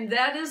 and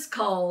that is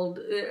called,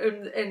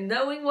 and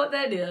knowing what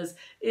that is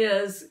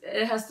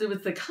it has to do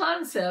with the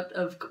concept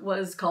of what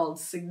is called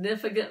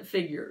significant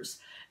figures.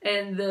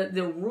 And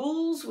the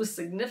rules with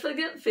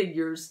significant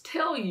figures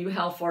tell you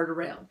how far to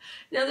round.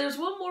 Now, there's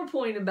one more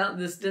point about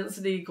this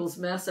density equals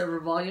mass over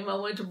volume I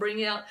want to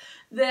bring out,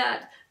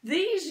 that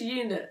these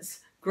units,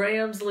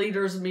 grams,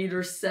 liters,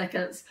 meters,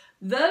 seconds,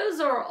 those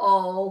are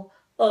all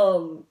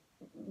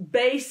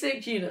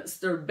basic units.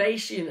 They're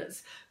base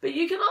units. But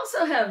you can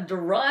also have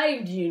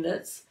derived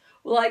units,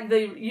 like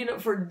the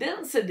unit for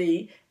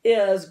density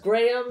is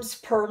grams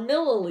per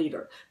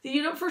milliliter. The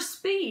unit for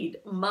speed,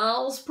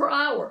 miles per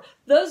hour.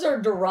 Those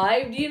are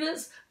derived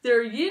units.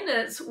 They're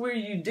units where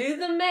you do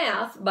the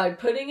math by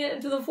putting it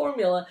into the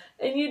formula,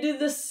 and you do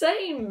the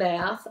same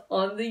math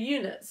on the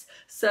units.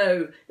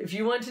 So if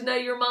you want to know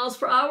your miles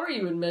per hour,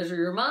 you would measure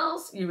your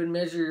miles, you would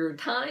measure your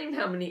time,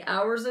 how many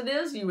hours it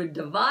is, you would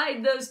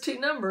divide those two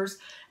numbers,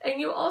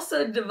 and you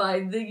also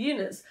divide the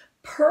units.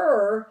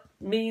 Per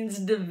means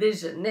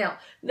division. Now,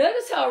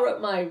 notice how I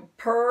wrote my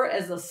per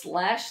as a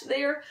slash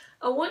there.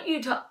 I want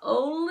you to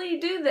only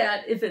do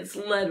that if it's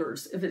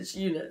letters, if it's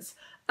units.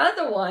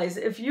 Otherwise,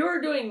 if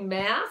you're doing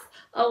math,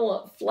 I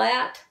want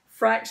flat,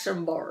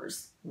 fraction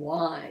bars.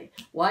 Why?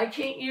 Why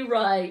can't you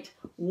write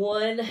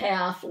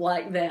 1/2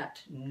 like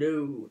that?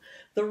 No.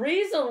 The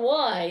reason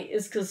why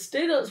is because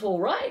students will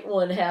write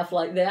 1/2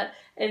 like that,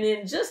 and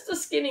in just a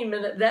skinny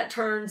minute, that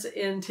turns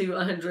into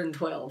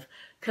 112.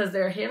 Because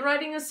their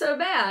handwriting is so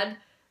bad,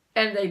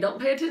 and they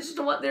don't pay attention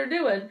to what they're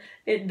doing,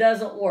 it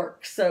doesn't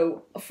work.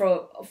 So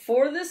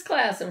for this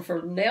class and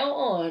from now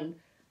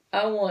on,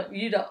 I want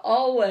you to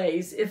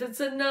always, if it's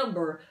a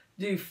number,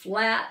 do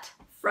flat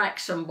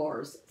fraction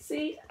bars.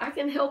 See, I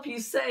can help you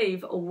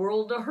save a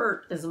world of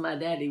hurt, as my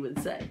daddy would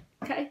say.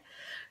 Okay?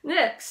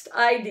 Next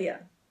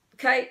idea,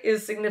 okay,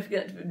 is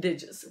significant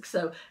digits.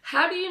 So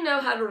how do you know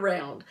how to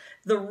round?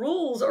 The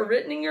rules are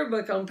written in your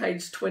book on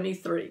page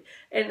 23.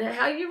 And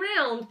how you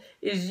round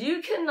is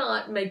you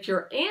cannot make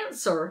your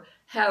answer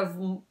have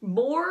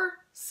more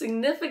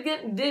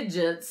significant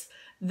digits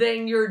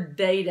than your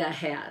data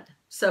had.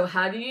 So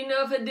how do you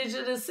know if a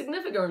digit is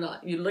significant or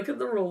not? You look at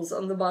the rules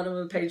on the bottom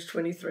of page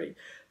 23.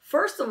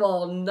 First of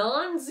all,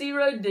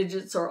 non-zero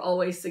digits are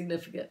always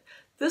significant.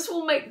 This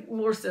will make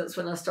more sense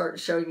when I start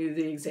showing you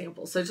the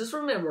example. So just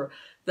remember,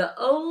 the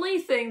only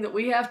thing that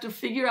we have to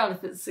figure out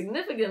if it's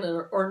significant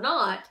or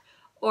not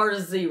are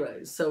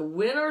zeros. So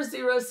when are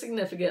zeros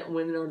significant and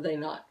when are they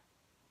not?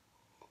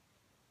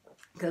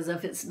 Because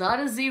if it's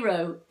not a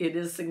zero, it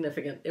is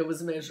significant. It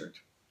was measured.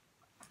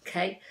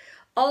 Okay?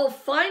 All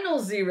final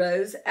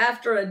zeros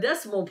after a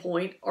decimal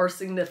point are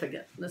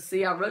significant. Let's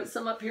see, I wrote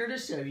some up here to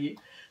show you.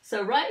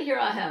 So right here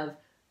I have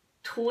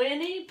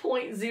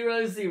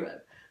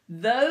 20.00.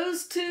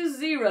 Those two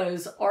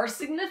zeros are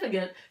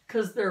significant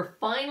because they're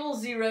final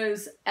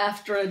zeros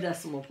after a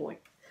decimal point.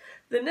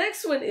 The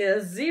next one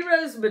is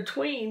zeros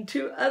between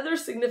two other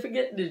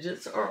significant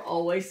digits are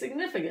always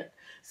significant.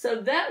 So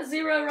that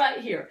zero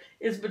right here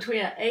is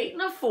between an 8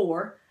 and a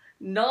 4.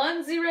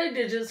 Non-zero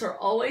digits are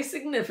always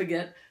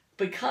significant.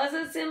 Because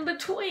it's in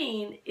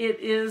between, it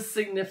is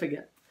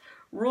significant.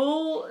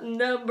 Rule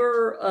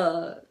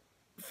number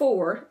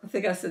 4, I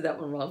think I said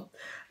that one wrong.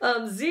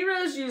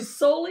 Zeros used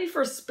solely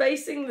for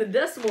spacing the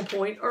decimal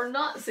point are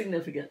not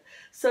significant.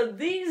 So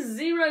these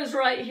zeros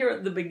right here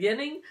at the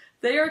beginning,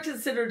 they are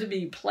considered to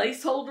be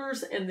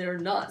placeholders and they're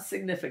not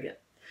significant.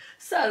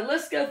 So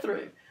let's go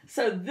through.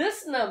 So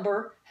this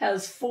number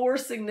has 4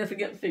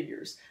 significant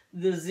figures.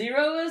 The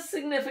 0 is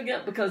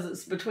significant because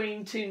it's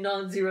between two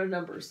non-zero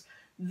numbers.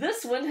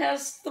 This one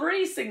has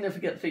 3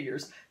 significant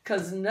figures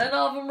because none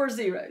of them are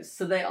zeros,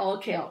 so they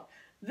all count.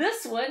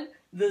 This one,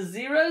 the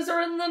zeros are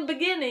in the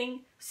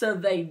beginning, so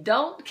they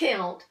don't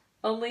count,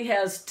 only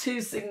has 2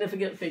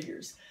 significant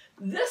figures.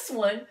 This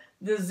one,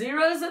 the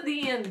zeros at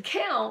the end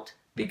count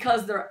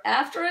because they're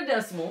after a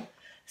decimal,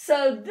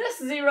 so this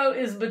 0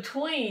 is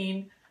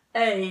between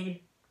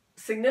a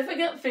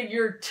significant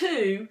figure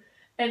 2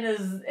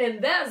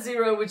 and that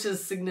 0 which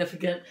is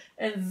significant,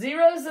 and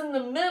zeros in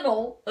the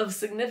middle of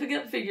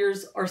significant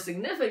figures are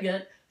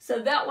significant, so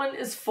that one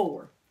is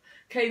 4.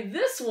 Okay,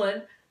 this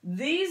one,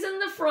 these in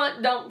the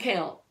front don't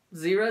count.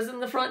 Zeros in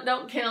the front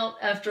don't count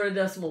after a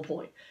decimal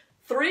point.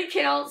 3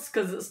 counts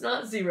because it's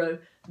not 0.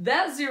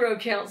 That 0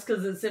 counts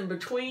because it's in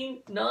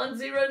between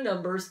non-zero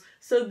numbers,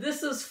 so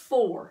this is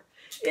 4.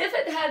 If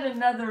it had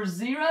another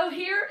 0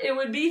 here, it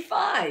would be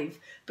 5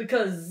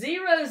 because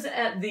zeros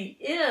at the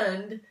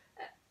end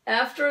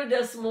after a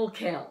decimal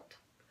count.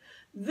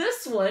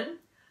 This one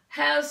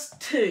has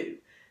 2.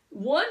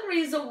 One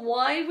reason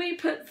why we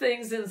put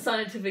things in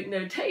scientific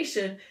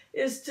notation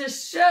is to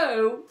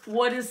show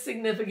what is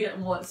significant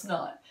and what's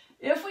not.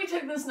 If we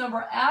took this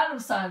number out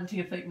of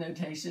scientific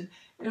notation,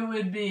 it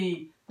would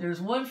be,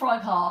 there's 1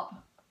 frog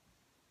hop,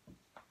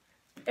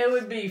 it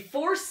would be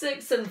 4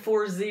 6 and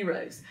 4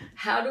 zeros.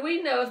 How do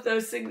we know if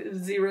those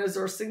zeros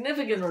are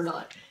significant or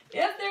not?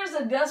 If there's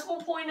a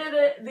decimal point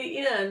at the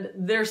end,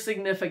 they're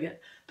significant.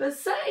 But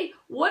say,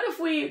 what if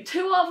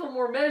 2 of them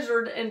were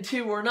measured and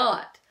 2 were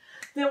not?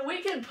 Then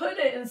we can put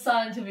it in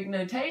scientific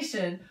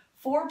notation,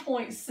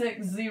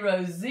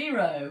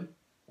 4.600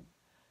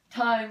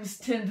 times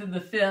 10 to the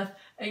 5th,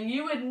 and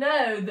you would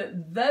know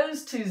that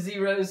those 2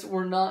 zeros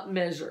were not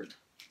measured.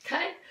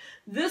 Okay?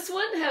 This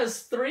one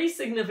has 3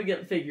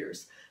 significant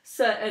figures,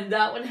 and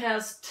that one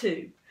has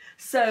 2.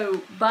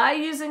 So by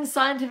using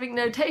scientific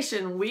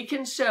notation, we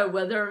can show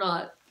whether or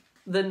not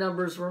the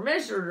numbers were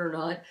measured or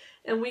not,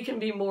 and we can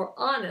be more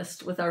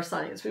honest with our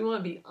science. We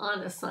want to be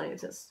honest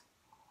scientists.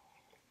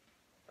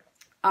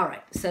 All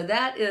right, so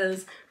that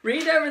is,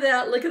 read over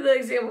that, look at the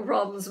example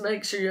problems,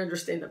 make sure you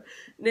understand them.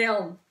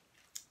 Now,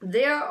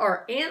 there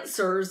are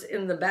answers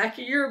in the back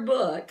of your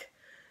book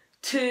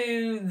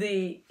to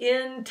the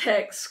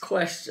in-text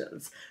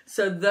questions.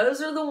 So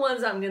those are the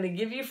ones I'm going to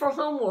give you for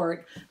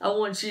homework. I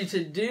want you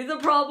to do the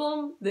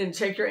problem, then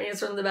check your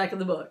answer in the back of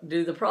the book.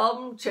 Do the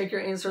problem, check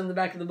your answer in the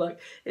back of the book.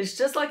 It's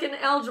just like in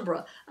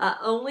algebra. I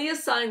only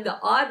assign the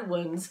odd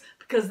ones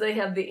because they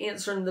have the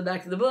answer in the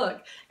back of the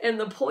book. And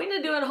the point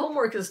of doing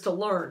homework is to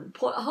learn.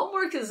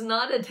 Homework is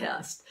not a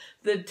test.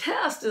 The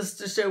test is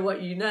to show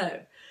what you know.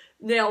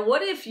 Now,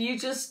 what if you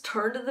just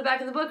turn to the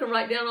back of the book and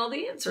write down all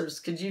the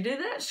answers? Could you do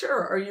that?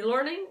 Sure. Are you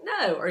learning?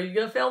 No. Are you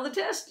going to fail the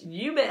test?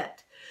 You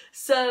bet.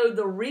 So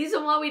the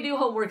reason why we do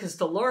homework is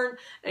to learn,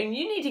 and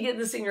you need to get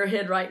this in your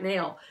head right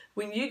now.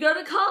 When you go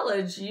to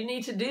college, you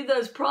need to do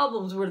those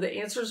problems where the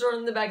answers are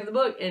in the back of the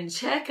book and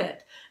check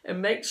it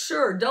and make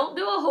sure. Don't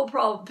do a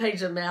whole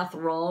page of math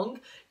wrong.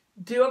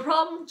 Do a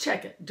problem,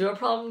 check it. Do a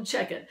problem,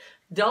 check it.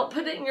 Don't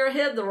put it in your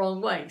head the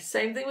wrong way.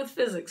 Same thing with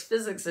physics.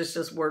 Physics is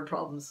just word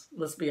problems,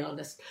 let's be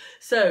honest.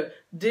 So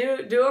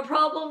do a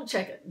problem,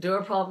 check it. Do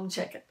a problem,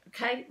 check it.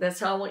 Okay? That's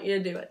how I want you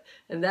to do it.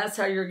 And that's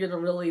how you're going to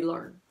really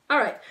learn. All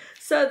right.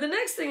 So the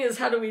next thing is,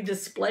 how do we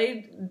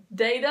display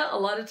data? A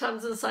lot of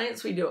times in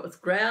science, we do it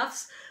with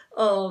graphs.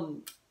 I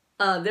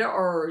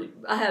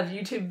have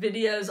YouTube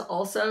videos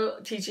also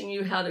teaching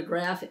you how to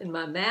graph in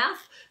my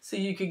math. So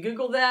you could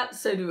Google that.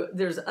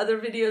 There's other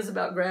videos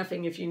about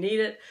graphing if you need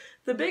it.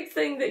 The big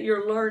thing that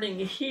you're learning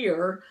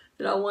here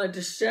that I wanted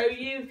to show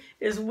you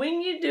is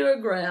when you do a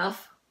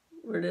graph,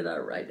 where did I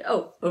write it?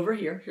 Oh, over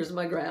here. Here's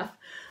my graph.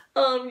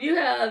 You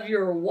have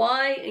your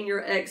Y and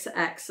your X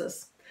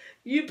axis.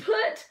 You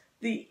put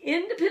the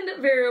independent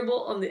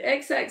variable on the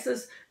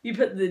x-axis, you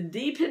put the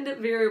dependent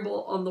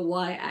variable on the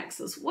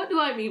y-axis. What do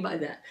I mean by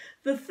that?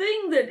 The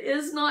thing that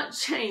is not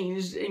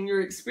changed in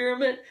your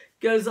experiment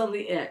goes on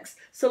the x.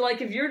 So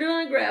like if you're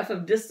doing a graph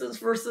of distance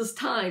versus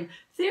time,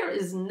 there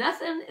is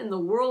nothing in the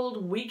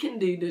world we can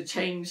do to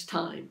change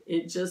time.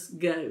 It just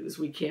goes.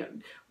 We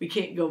can't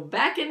go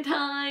back in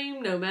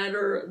time, no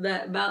matter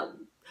that about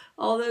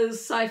all those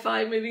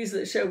sci-fi movies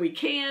that show we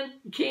can't.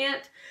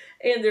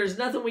 And there's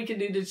nothing we can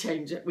do to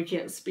change it. We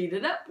can't speed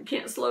it up. We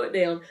can't slow it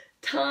down.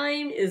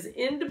 Time is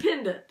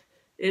independent.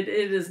 It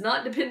is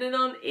not dependent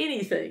on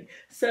anything.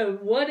 So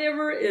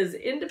whatever is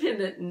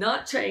independent,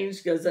 not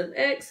changed, goes on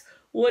X.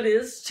 What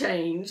is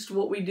changed,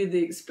 what we do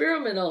the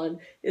experiment on,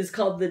 is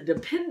called the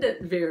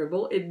dependent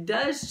variable. It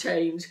does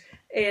change,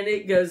 and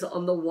it goes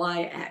on the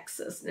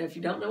y-axis. Now, if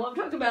you don't know what I'm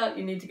talking about,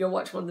 you need to go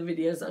watch one of the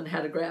videos on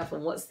how to graph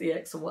and what's the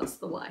X and what's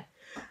the Y.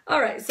 All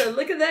right, so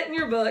look at that in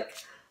your book.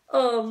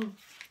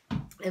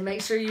 And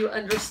make sure you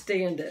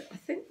understand it. I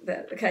think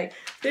that, okay.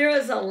 There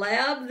is a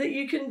lab that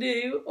you can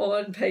do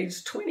on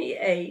page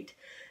 28.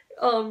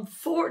 To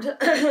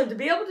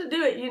be able to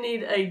do it, you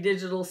need a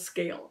digital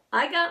scale.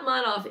 I got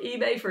mine off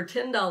eBay for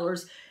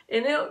 $10,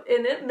 and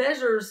it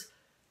measures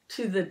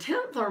to the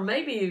 10th or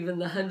maybe even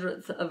the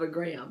 100th of a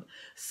gram.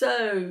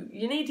 So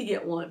you need to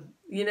get one.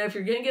 You know, if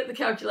you're going to get the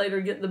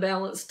calculator, get the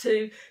balance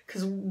too,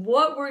 because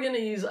what we're going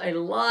to use a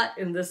lot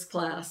in this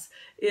class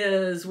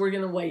is we're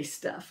going to weigh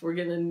stuff. We're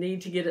going to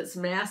need to get its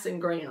mass in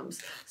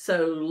grams.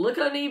 So look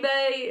on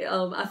eBay.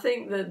 I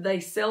think that they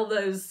sell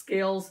those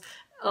scales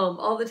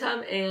all the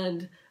time,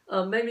 and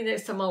maybe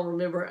next time I'll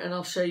remember and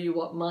I'll show you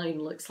what mine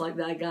looks like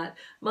that I got.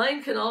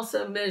 Mine can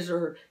also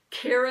measure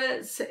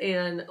carats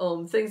and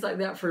things like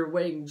that for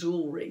weighing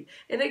jewelry.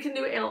 And it can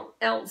do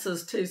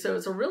ounces too. So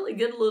it's a really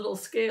good little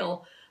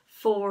scale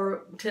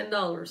for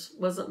 $10.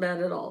 Wasn't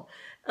bad at all.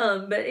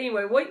 But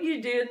anyway, what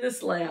you do in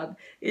this lab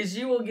is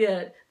you will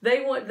get,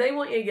 they want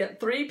you to get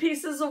 3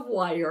 pieces of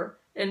wire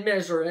and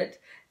measure it,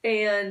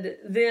 and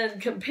then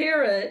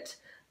compare it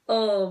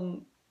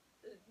to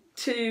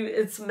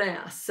its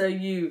mass. So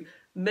you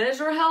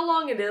measure how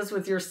long it is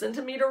with your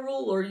centimeter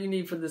ruler you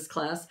need for this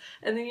class,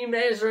 and then you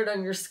measure it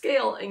on your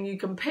scale and you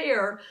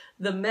compare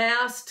the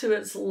mass to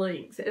its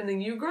length, and then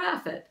you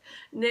graph it.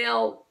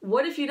 Now,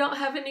 what if you don't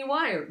have any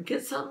wire?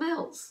 Get something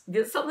else.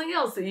 Get something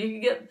else that you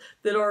can get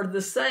that are the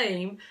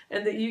same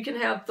and that you can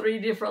have 3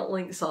 different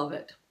lengths of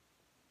it.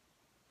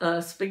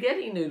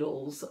 Spaghetti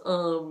noodles,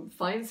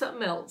 find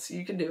something else.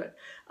 You can do it.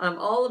 I'm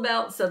all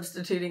about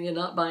substituting and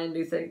not buying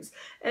new things.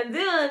 And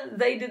then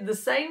they did the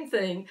same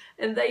thing,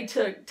 and they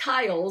took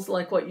tiles,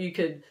 like what you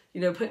could,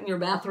 put in your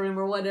bathroom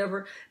or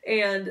whatever,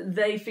 and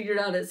they figured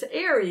out its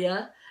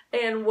area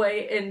and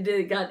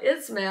got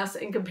its mass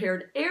and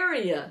compared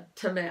area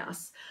to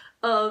mass.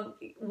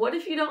 What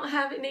if you don't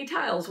have any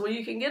tiles? Well,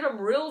 you can get them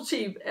real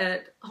cheap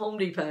at Home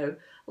Depot,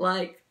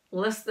 like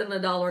less than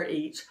 $1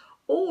 each,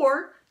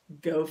 or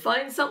go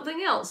find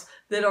something else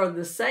that are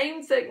the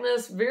same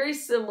thickness, very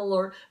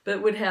similar, but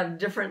would have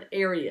different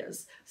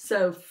areas.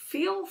 So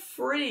feel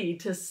free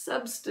to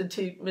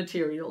substitute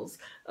materials.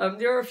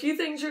 There are a few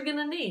things you're going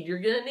to need. You're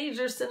going to need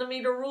your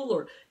centimeter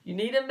ruler. You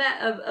need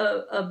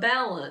a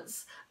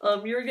balance.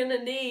 You're going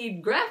to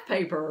need graph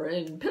paper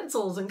and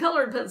pencils and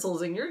colored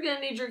pencils, and you're going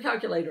to need your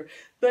calculator.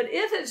 But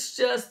if it's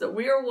just that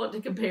we are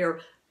wanting to compare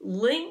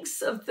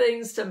lengths of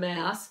things to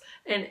mass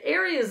and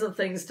areas of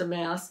things to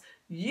mass,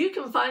 you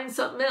can find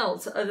something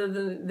else other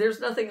than, there's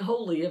nothing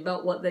holy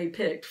about what they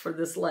picked for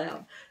this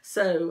lab.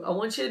 So I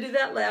want you to do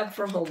that lab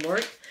for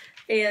homework.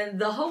 And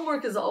the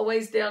homework is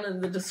always down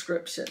in the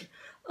description.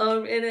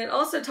 And it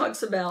also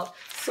talks about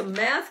some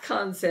math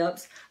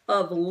concepts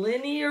of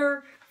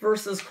linear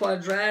versus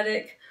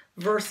quadratic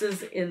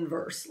versus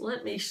inverse.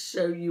 Let me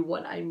show you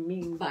what I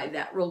mean by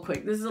that real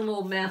quick. This is a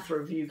little math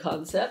review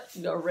concept.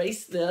 I'm going to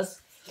erase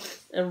this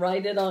and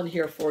write it on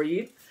here for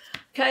you.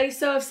 Okay,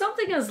 so if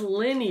something is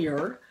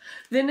linear,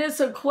 then this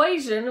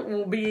equation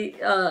will be,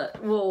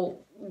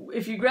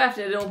 if you graph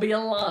it, it'll be a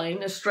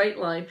line, a straight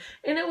line,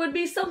 and it would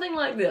be something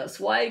like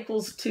this: y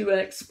equals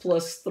 2x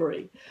plus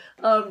 3.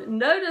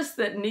 Notice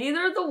that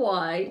neither the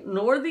y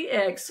nor the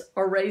x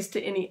are raised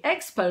to any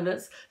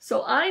exponents,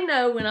 so I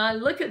know when I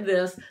look at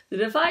this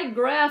that if I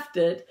graphed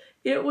it,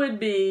 it would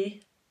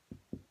be,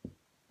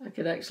 I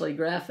could actually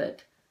graph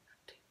it.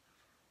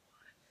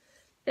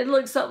 It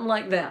looks something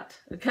like that,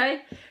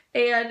 okay?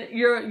 And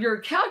your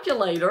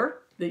calculator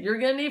that you're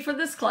going to need for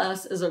this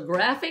class is a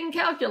graphing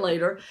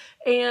calculator,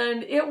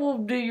 and it will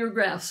do your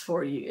graphs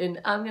for you. And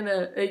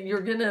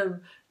you're gonna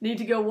need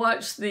to go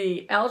watch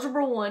the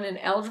Algebra 1 and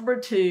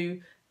Algebra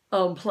 2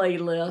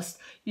 playlist.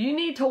 You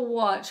need to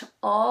watch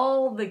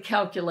all the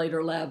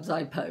calculator labs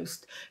I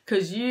post,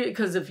 because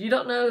if you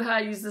don't know how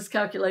to use this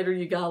calculator,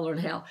 you gotta learn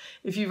how.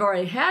 If you've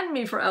already had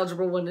me for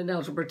Algebra 1 and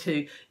Algebra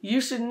 2, you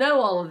should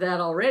know all of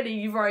that already.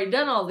 You've already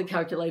done all the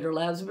calculator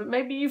labs, but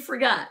maybe you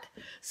forgot.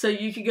 So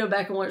you can go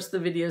back and watch the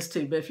videos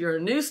too. But if you're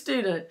a new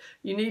student,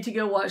 you need to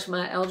go watch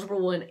my Algebra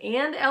 1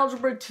 and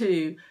Algebra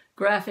 2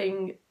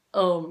 graphing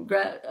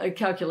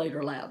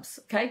calculator labs,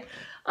 okay?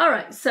 All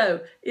right,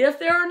 so if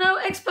there are no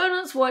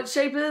exponents, what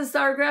shape is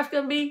our graph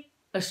going to be?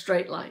 A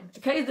straight line,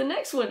 okay? The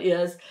next one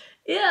is,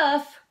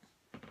 if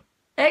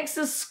x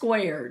is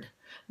squared,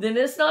 then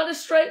it's not a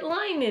straight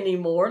line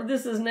anymore.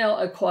 This is now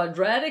a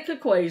quadratic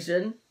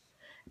equation,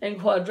 and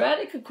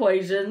quadratic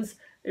equations,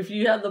 if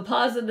you have the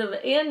positive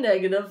and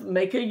negative,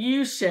 make a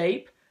U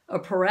shape, a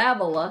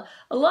parabola.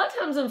 A lot of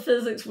times in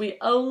physics, we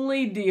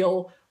only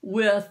deal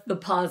with the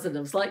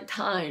positives, like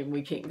time.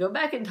 We can't go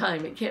back in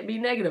time. It can't be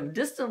negative.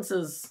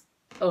 Distances,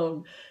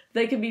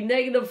 they can be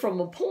negative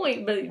from a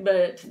point,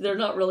 but they're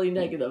not really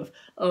negative.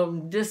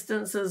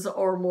 Distances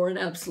are more an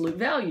absolute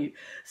value.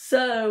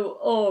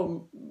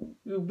 So,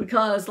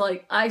 because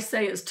like I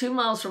say it's 2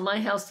 miles from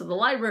my house to the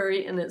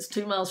library, and it's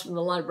 2 miles from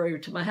the library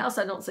to my house,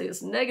 I don't say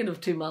it's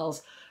negative 2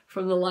 miles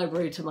from the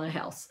library to my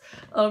house.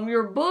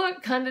 Your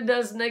book kind of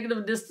does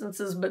negative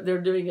distances, but they're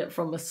doing it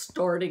from a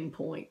starting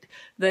point.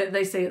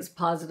 They say it's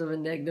positive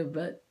and negative,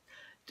 but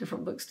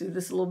different books do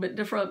this a little bit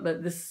different,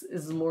 but this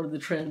is more the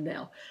trend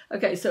now.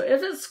 Okay, so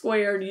if it's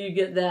squared, you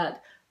get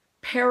that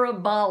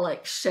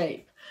parabolic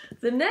shape.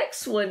 The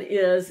next one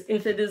is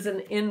if it is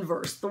an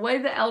inverse. The way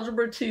the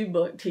Algebra 2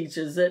 book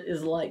teaches it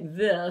is like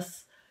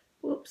this.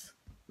 Whoops.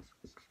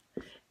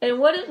 And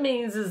what it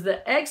means is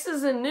that x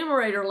is in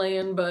numerator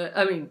land,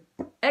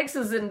 x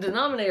is in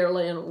denominator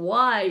land,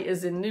 y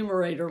is in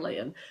numerator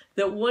land.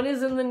 That one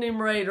is in the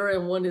numerator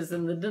and one is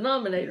in the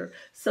denominator.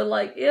 So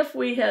like if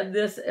we had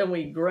this and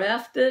we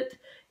graphed it,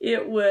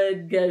 it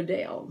would go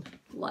down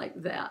like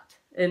that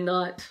and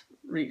not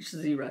reach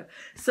 0.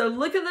 So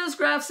look at those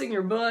graphs in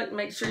your book.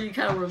 Make sure you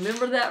kind of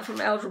remember that from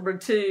Algebra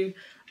 2.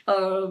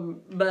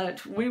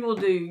 But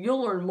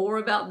you'll learn more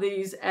about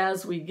these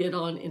as we get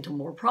on into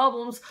more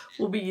problems.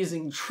 We'll be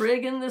using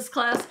trig in this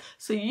class.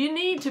 So you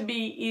need to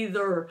be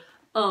either,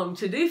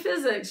 to do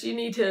physics, you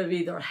need to have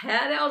either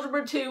had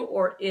Algebra 2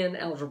 or in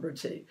Algebra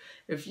 2.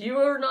 If you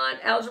are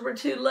not Algebra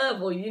 2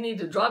 level, you need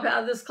to drop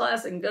out of this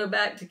class and go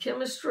back to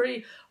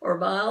chemistry or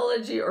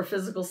biology or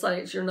physical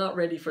science. You're not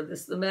ready for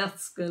this. The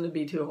math's going to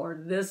be too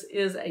hard. This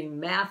is a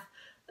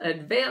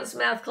advanced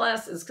math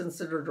class. Is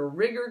considered a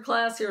rigor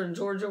class here in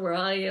Georgia where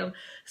I am.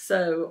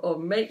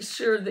 So make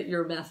sure that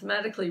you're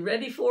mathematically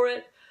ready for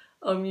it.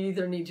 You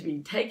either need to be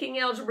taking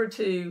Algebra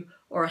 2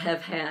 or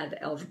have had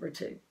Algebra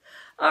 2.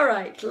 All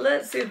right,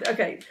 let's see.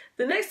 Okay,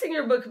 the next thing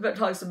your book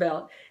talks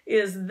about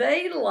is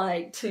they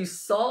like to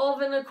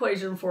solve an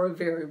equation for a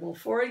variable.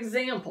 For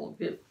example,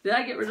 did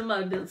I get rid of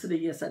my density?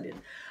 Yes, I did.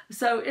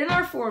 So in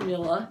our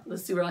formula,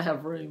 let's see where I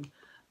have room.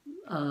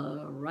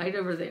 Right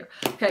over there.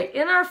 Okay,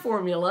 in our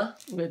formula,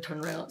 I'm going to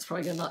turn around. It's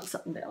probably going to knock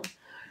something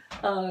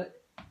down.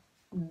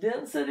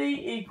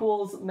 Density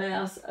equals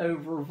mass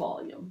over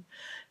volume.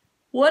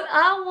 What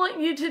I want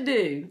you to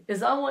do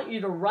is I want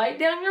you to write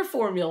down your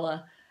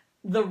formula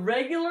the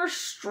regular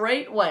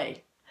straight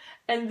way.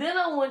 And then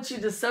I want you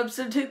to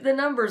substitute the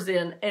numbers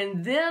in,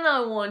 and then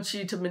I want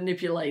you to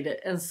manipulate it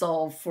and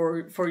solve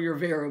for your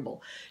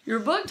variable. Your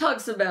book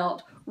talks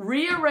about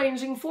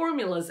rearranging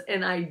formulas,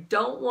 and I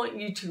don't want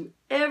you to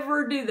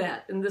ever do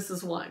that, and this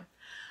is why.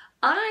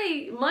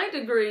 My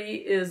degree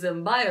is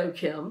in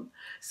biochem,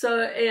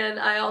 and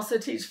I also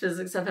teach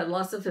physics. I've had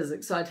lots of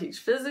physics. So I teach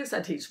physics,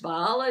 I teach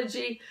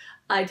biology,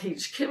 I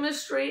teach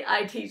chemistry,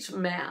 I teach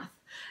math.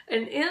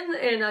 And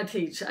I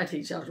teach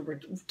Algebra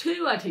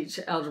 2, I teach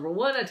Algebra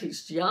 1, I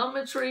teach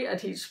geometry, I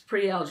teach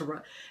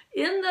pre-algebra.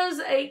 In those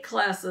 8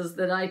 classes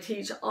that I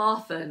teach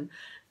often,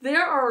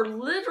 there are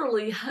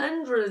literally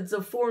hundreds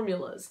of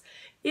formulas.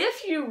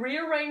 If you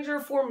rearrange your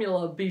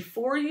formula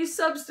before you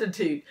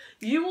substitute,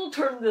 you will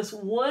turn this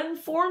one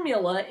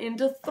formula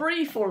into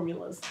 3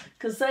 formulas.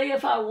 Because say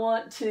if I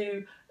want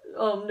to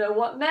know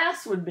what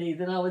mass would be,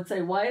 then I would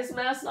say, why is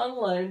mass not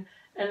alone?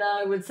 And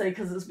I would say,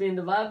 because it's being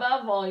divided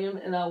by volume,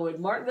 and I would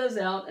mark those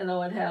out, and I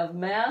would have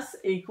mass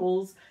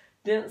equals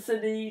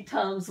density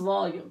times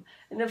volume.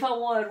 And if I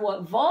wanted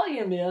what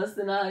volume is,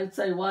 then I would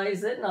say, why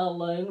is it not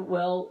alone?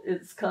 Well,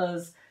 it's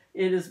because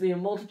it is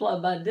being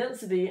multiplied by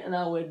density, and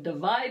I would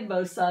divide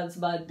both sides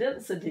by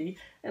density,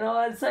 and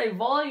I would say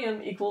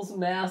volume equals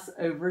mass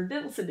over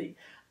density.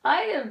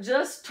 I have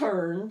just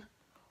turned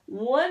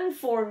one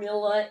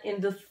formula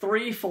into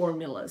 3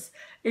 formulas.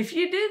 If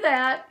you do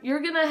that,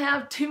 you're going to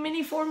have too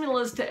many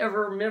formulas to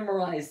ever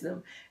memorize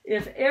them.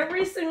 If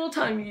every single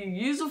time you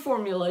use a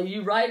formula,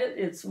 you write it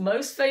its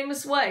most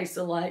famous way,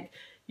 so like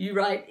you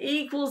write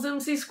E equals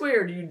mc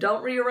squared, you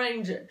don't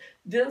rearrange it.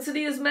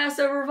 Density is mass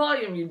over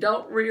volume, you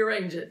don't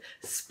rearrange it.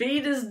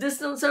 Speed is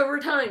distance over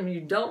time, you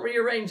don't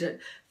rearrange it.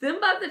 Then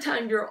by the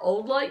time you're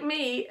old like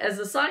me, as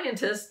a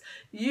scientist,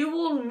 you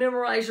will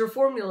memorize your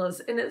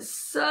formulas, and it's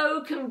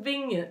so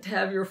convenient to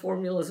have your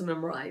formulas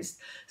memorized.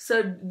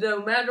 So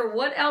no matter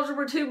what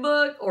Algebra 2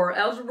 book or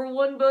Algebra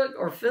 1 book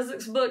or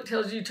physics book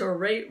tells you to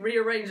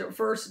rearrange it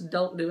first,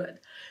 don't do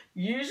it.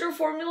 Use your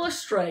formula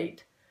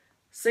straight.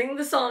 Sing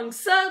the song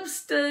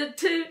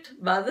Substitute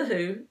by The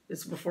Who.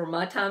 It's before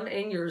my time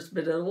and yours,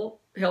 but it will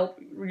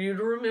help you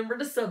to remember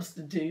to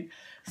substitute.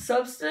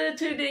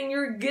 Substituting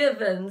your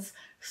givens,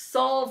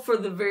 solve for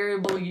the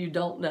variable you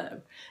don't know.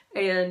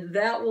 And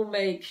that will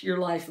make your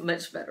life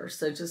much better.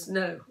 So just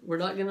know, we're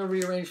not going to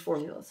rearrange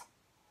formulas.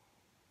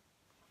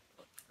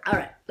 All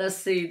right, let's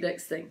see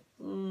next thing.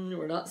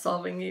 We're not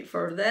solving it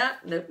for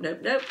that. Nope, nope,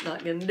 nope.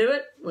 Not going to do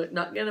it.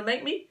 Not going to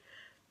make me.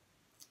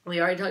 We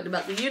already talked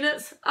about the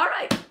units. All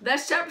right,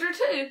 that's chapter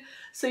 2.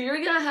 So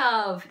you're going to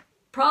have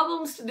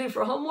problems to do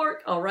for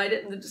homework. I'll write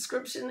it in the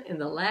description in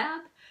the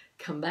lab.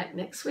 Come back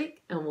next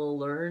week and we'll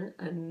learn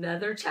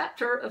another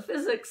chapter of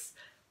physics.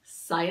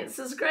 Science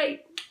is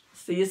great.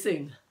 See you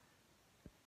soon.